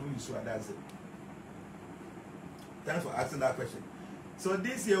oil, no use that's it. Thanks for asking that question. So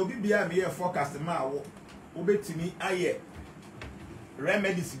this year will be behind me a forecast will be to me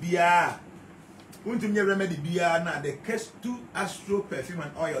remedies beer. Won't you remedy beer now? The K2 Astro perfume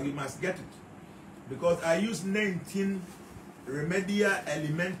and oil, you must get it. Because I use 19 remedial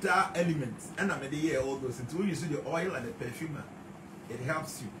elemental elements, and I'm the all those until you see the oil and the perfume, it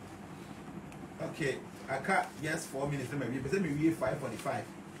helps you. Okay, I can't yes 4 minutes, maybe 5:45.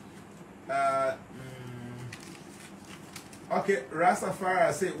 Okay,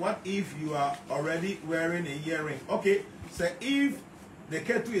 Rastafari say, what if you are already wearing a earring? Okay, so if the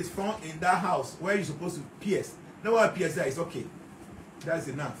K2 is found in that house where you're supposed to pierce, no one pierce there is okay. That's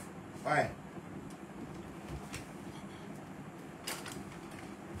enough. Alright.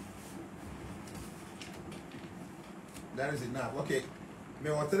 That is enough. Okay.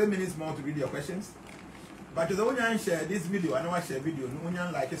 May want 3 minutes more to read your questions. But if you don't share this video, I know I share video. No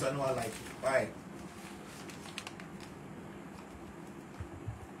one like it, so I know I like it. Bye.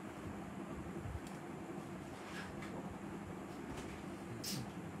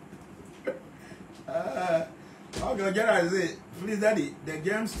 Okay, Gerald say, please, Daddy, the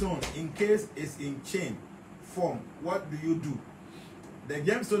gemstone, in case it's in chain form, what do you do? The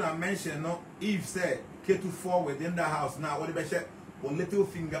gemstone I mentioned, no, if say K2 fall within the house now, what if I say on little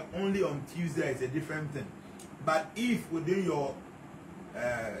finger only on Tuesday is a different thing. But if within your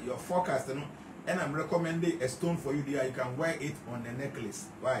forecast, you know, and I'm recommending a stone for you there, you can wear it on a necklace.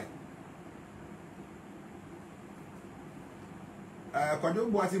 Why?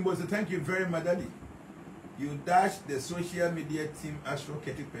 So thank you very much, Daddy. You dash the social media team Astro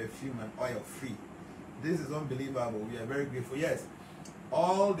Ketic perfume and oil free. This is unbelievable. We are very grateful. Yes,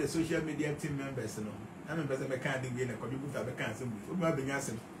 all the social media team members, you know. I'm a person can't get a contribute to the cancer. Who might be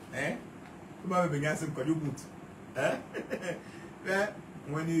asking, eh? Who might be asking contribute? Eh?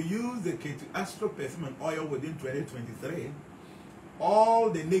 When you use the K2 Astro perfume and oil within 2023, all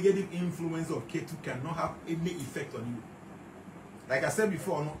the negative influence of K2 cannot have any effect on you. Like I said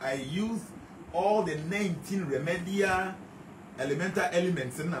before, no, I use all the 19 remedial elemental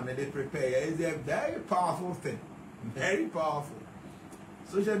elements and they prepare. It's a very powerful thing. Very powerful.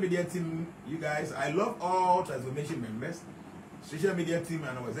 Social media team, you guys, I love all transformation members. Social media team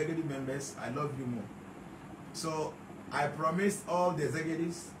and our executive members, I love you more. So I promised all the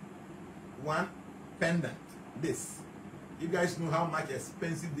executives one pendant. This. You guys know how much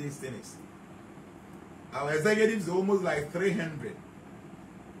expensive this thing is. Our executives are almost like 300.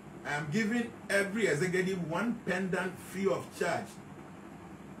 I'm giving every executive one pendant free of charge.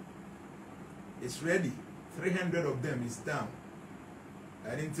 It's ready. 300 of them is down.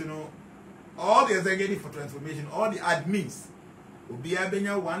 I didn't know all the executives for transformation, all the admins will be having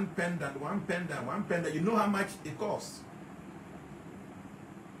one pendant, one pendant, one pendant. You know how much it costs.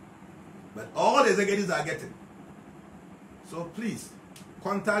 But all the executives are getting. So please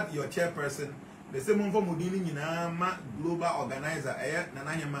contact your chairperson. The same for Mudini Nama Global Organizer.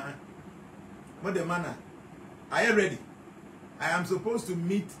 What the manner? Are you ready? I am supposed to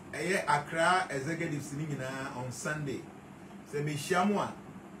meet Accra executive sitting on Sunday. Say me Shamwa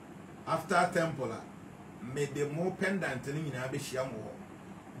after Tempola. Made the more pendant in Abe Shamu.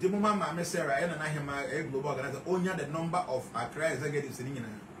 The moment Mamma Sarah and I global organizer only the number of Accra executives sitting in.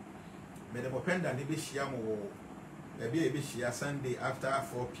 Made the more pendant in Shamu. Maybe a Bishia Sunday after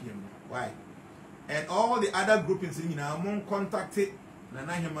 4 p.m. Why? And all the other groupings in among contacted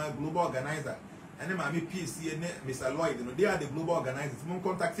Nanahima global organizer and then my PC and Mr. Lloyd, you know, they are the global organizers. Mon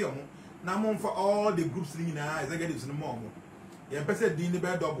contact you now for all the groups in executives no more. You person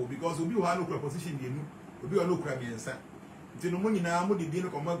the double because we will have no proposition we will look at me and say. No money now, the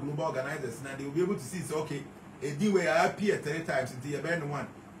global organizers now they will be able to see it's okay. A D way I appear 3 times into a band one.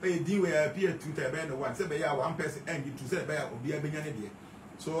 A D way I appear 2 times band one. Say by one person and you to say by be a benyan.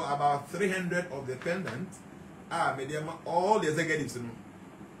 So about 300 of the pendants are medium all the executives.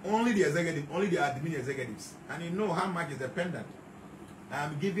 Only the executive, only the admin executives. And you know how much is the pendant.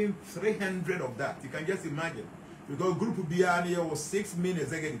 I'm giving 300 of that. You can just imagine. Because group B here was 6 main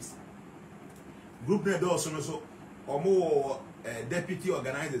executives. Group net also or more deputy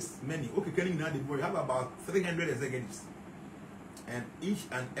organizers, many. Okay, can you know the boy have about 300 executives. And each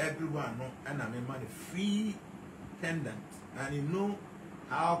and every one and I'm a money free pendant. And you know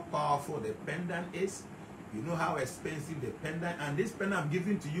how powerful the pendant is. You know how expensive the pendant, and this pendant I'm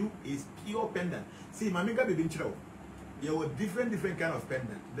giving to you is pure pendant. See, Mamiga baby chiro. You have different kind of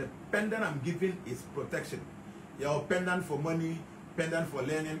pendant. The pendant I'm giving is protection. You have pendant for money, pendant for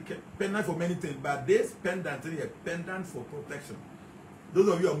learning, pendant for many things. But this pendant is a pendant for protection. Those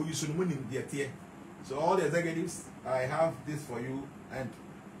of you who are using money in their tier. So all the executives, I have this for you, and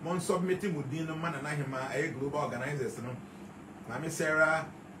mon submitting with the man and I global organizers. You know, Mami Sarah.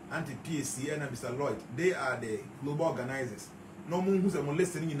 Anti-PSC and Mr. Lloyd, they are the global organizers. No one who's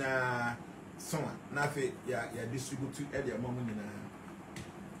listening in a song. Nafe, yeah, distribute to every moment in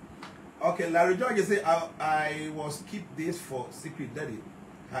a. Okay, Larry George say I was keep this for secret. Daddy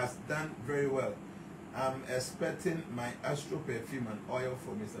has done very well. I'm expecting my Astro perfume and oil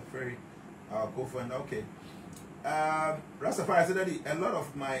for Mr. Ferry. I'll go for it. Okay. Rastafari said, Daddy, a lot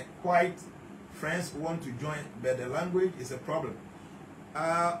of my white friends want to join, but the language is a problem.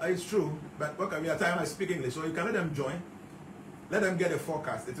 It's true, but what can we at time I speak English, so you can let them join. Let them get a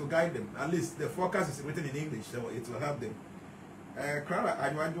forecast. It will guide them. At least the forecast is written in English, so it will help them. Krala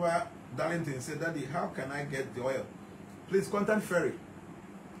Ajwadwa Darlington said, Daddy, how can I get the oil? Please contact Ferry.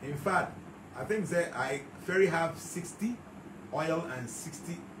 In fact, I think that Ferry have 60 oil and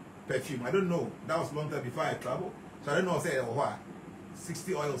 60 perfume. I don't know. That was long time before I travel, so I don't know say why.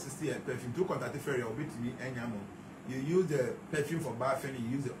 60 oil, 60 perfume. To contact Ferry or bit me and yamo. You use the perfume for bathing, you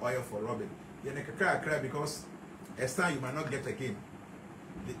use the oil for rubbing. You cry because a time you might not get again.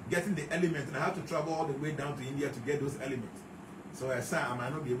 Getting the element, and I have to travel all the way down to India to get those elements. So a time I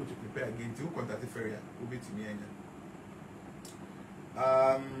might not be able to prepare again. To contact the ferry, will be to me.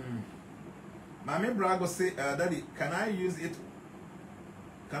 My main brother say, Daddy, can I use it?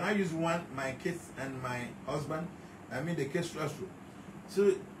 Can I use one, my kids and my husband? I mean the kids trust.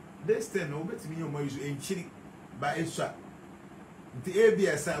 So this thing, will be to me, you use in Chile. By extra, the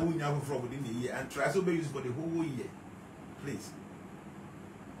ABS I will never from within the year and try to be used for the whole year, please.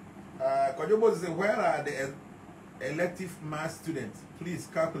 Kojobo say, where are the elective math students? Please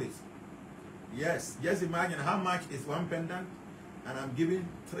calculate. Yes, just imagine how much is one pendant, and I'm giving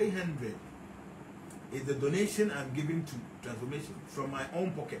 300. It's the donation I'm giving to transformation from my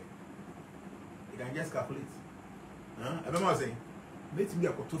own pocket. You can just calculate. I remember saying, make me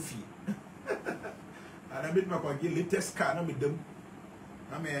a kotofi. And I made my latest car, I made them.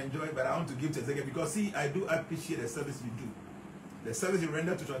 I may enjoy it, but I want to give to a second because see, I do appreciate the service you do. The service you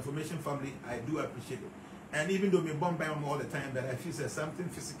render to Transformation Family, I do appreciate it. And even though we bomb by them all the time, that I feel there's something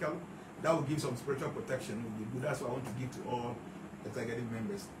physical that will give some spiritual protection. Will be good. That's what I want to give to all the executive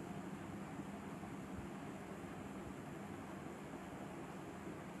members.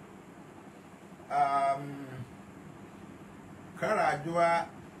 Kara Adua.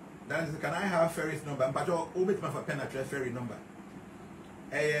 Can I have Ferry's number? But you'll obit my pen address Ferry number.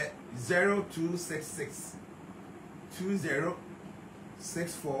 0266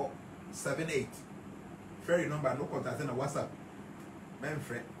 206478. Ferry number, no contact in a WhatsApp. My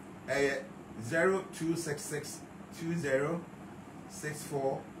friend. 0266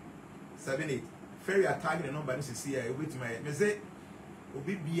 206478. Ferry are tagging the number. This is here. Wait my. Me say,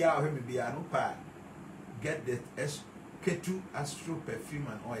 Obi Bia or me Bia no pa. Get the K2 Astro perfume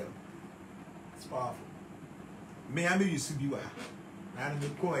and oil. It's powerful. May I use to be one? And the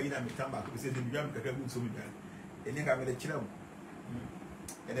core in and come back. We say the young Kakabu so much. And you have a chill.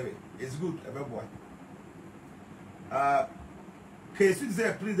 Anyway, it's good. Everyone. Case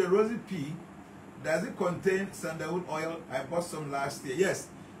say, please, the Rosy P. Does it contain sandalwood oil? I bought some last year. Yes,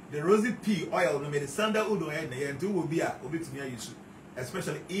 the Rosy P oil, no matter sandalwood oil, and two will be a bit near you,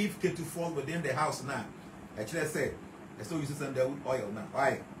 especially if K2 falls within the house now. Actually, I said, I still use sandalwood oil now.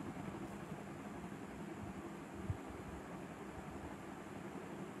 Why?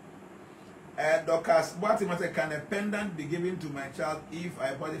 Doctors, what can a pendant be given to my child if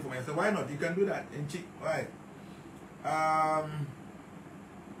I bought it for myself? Why not? You can do that in cheap. Why?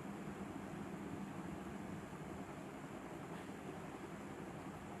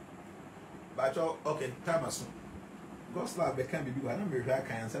 But okay, time soon. God's love can be big. I don't know if I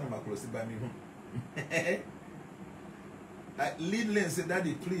can send my clothes by me. Rling said,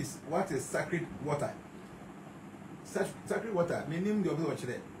 Daddy, please, what is sacred water? Sacred water, meaning the watch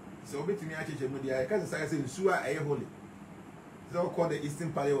there. So, bit me actually, because I say, Sua air holy. It's all called the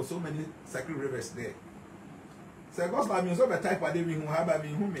Eastern Paleo, so many sacred rivers there. So, God's like me, so the type of living who have me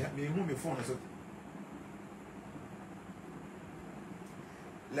whom me phone. So,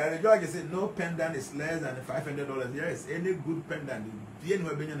 Larry George said, no pendant is less than $500. Yes, any good pendant, the end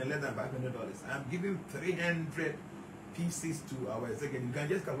will be less than $500. I'm giving 300 pieces to our second. You can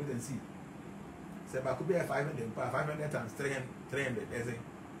just come with and see. So, I could be a 500 times 300. There's a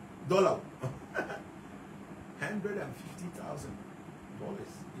dollar. $150,000.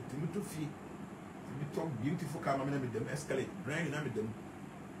 It's a little fee. We talk beautiful camera with them, escalate, bring them with them.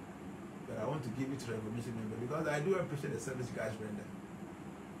 But I want to give it to the information member because I do appreciate the service you guys render.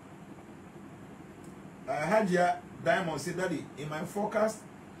 I had your Diamond say, Daddy, in my forecast,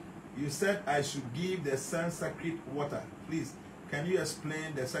 you said I should give the sun sacred water. Please, can you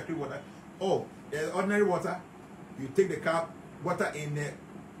explain the sacred water? Oh, the ordinary water, you take the cup, water in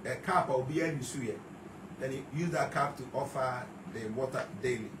a cup or beer and you sue it. Then you use that cup to offer the water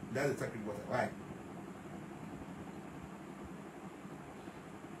daily. That's the sacred water. Why?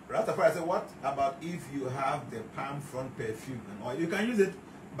 Rastafari said, what about if you have the palm front perfume and oil? You can use it,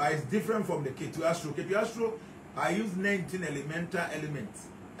 but it's different from the K2 Astro. K2 Astro, I use 19 elemental elements.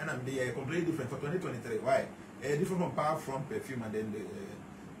 And I'm completely different for 2023. Why? Different from palm front perfume and then the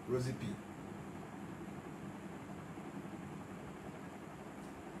Rosy P.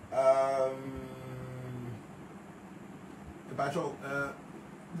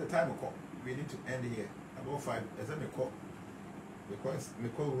 The time will call. We need to end here. About 5. As I may call. Because me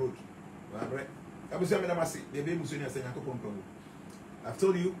call road. I've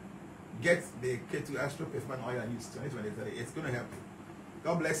told you, get the K2 Astro Perfume oil and use 2023. It's going to help you.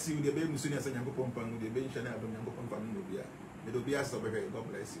 God bless you. The baby Musunia Sanyango Pompang, the baby Chanel Yango Pompang. God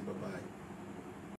bless you. Bye bye.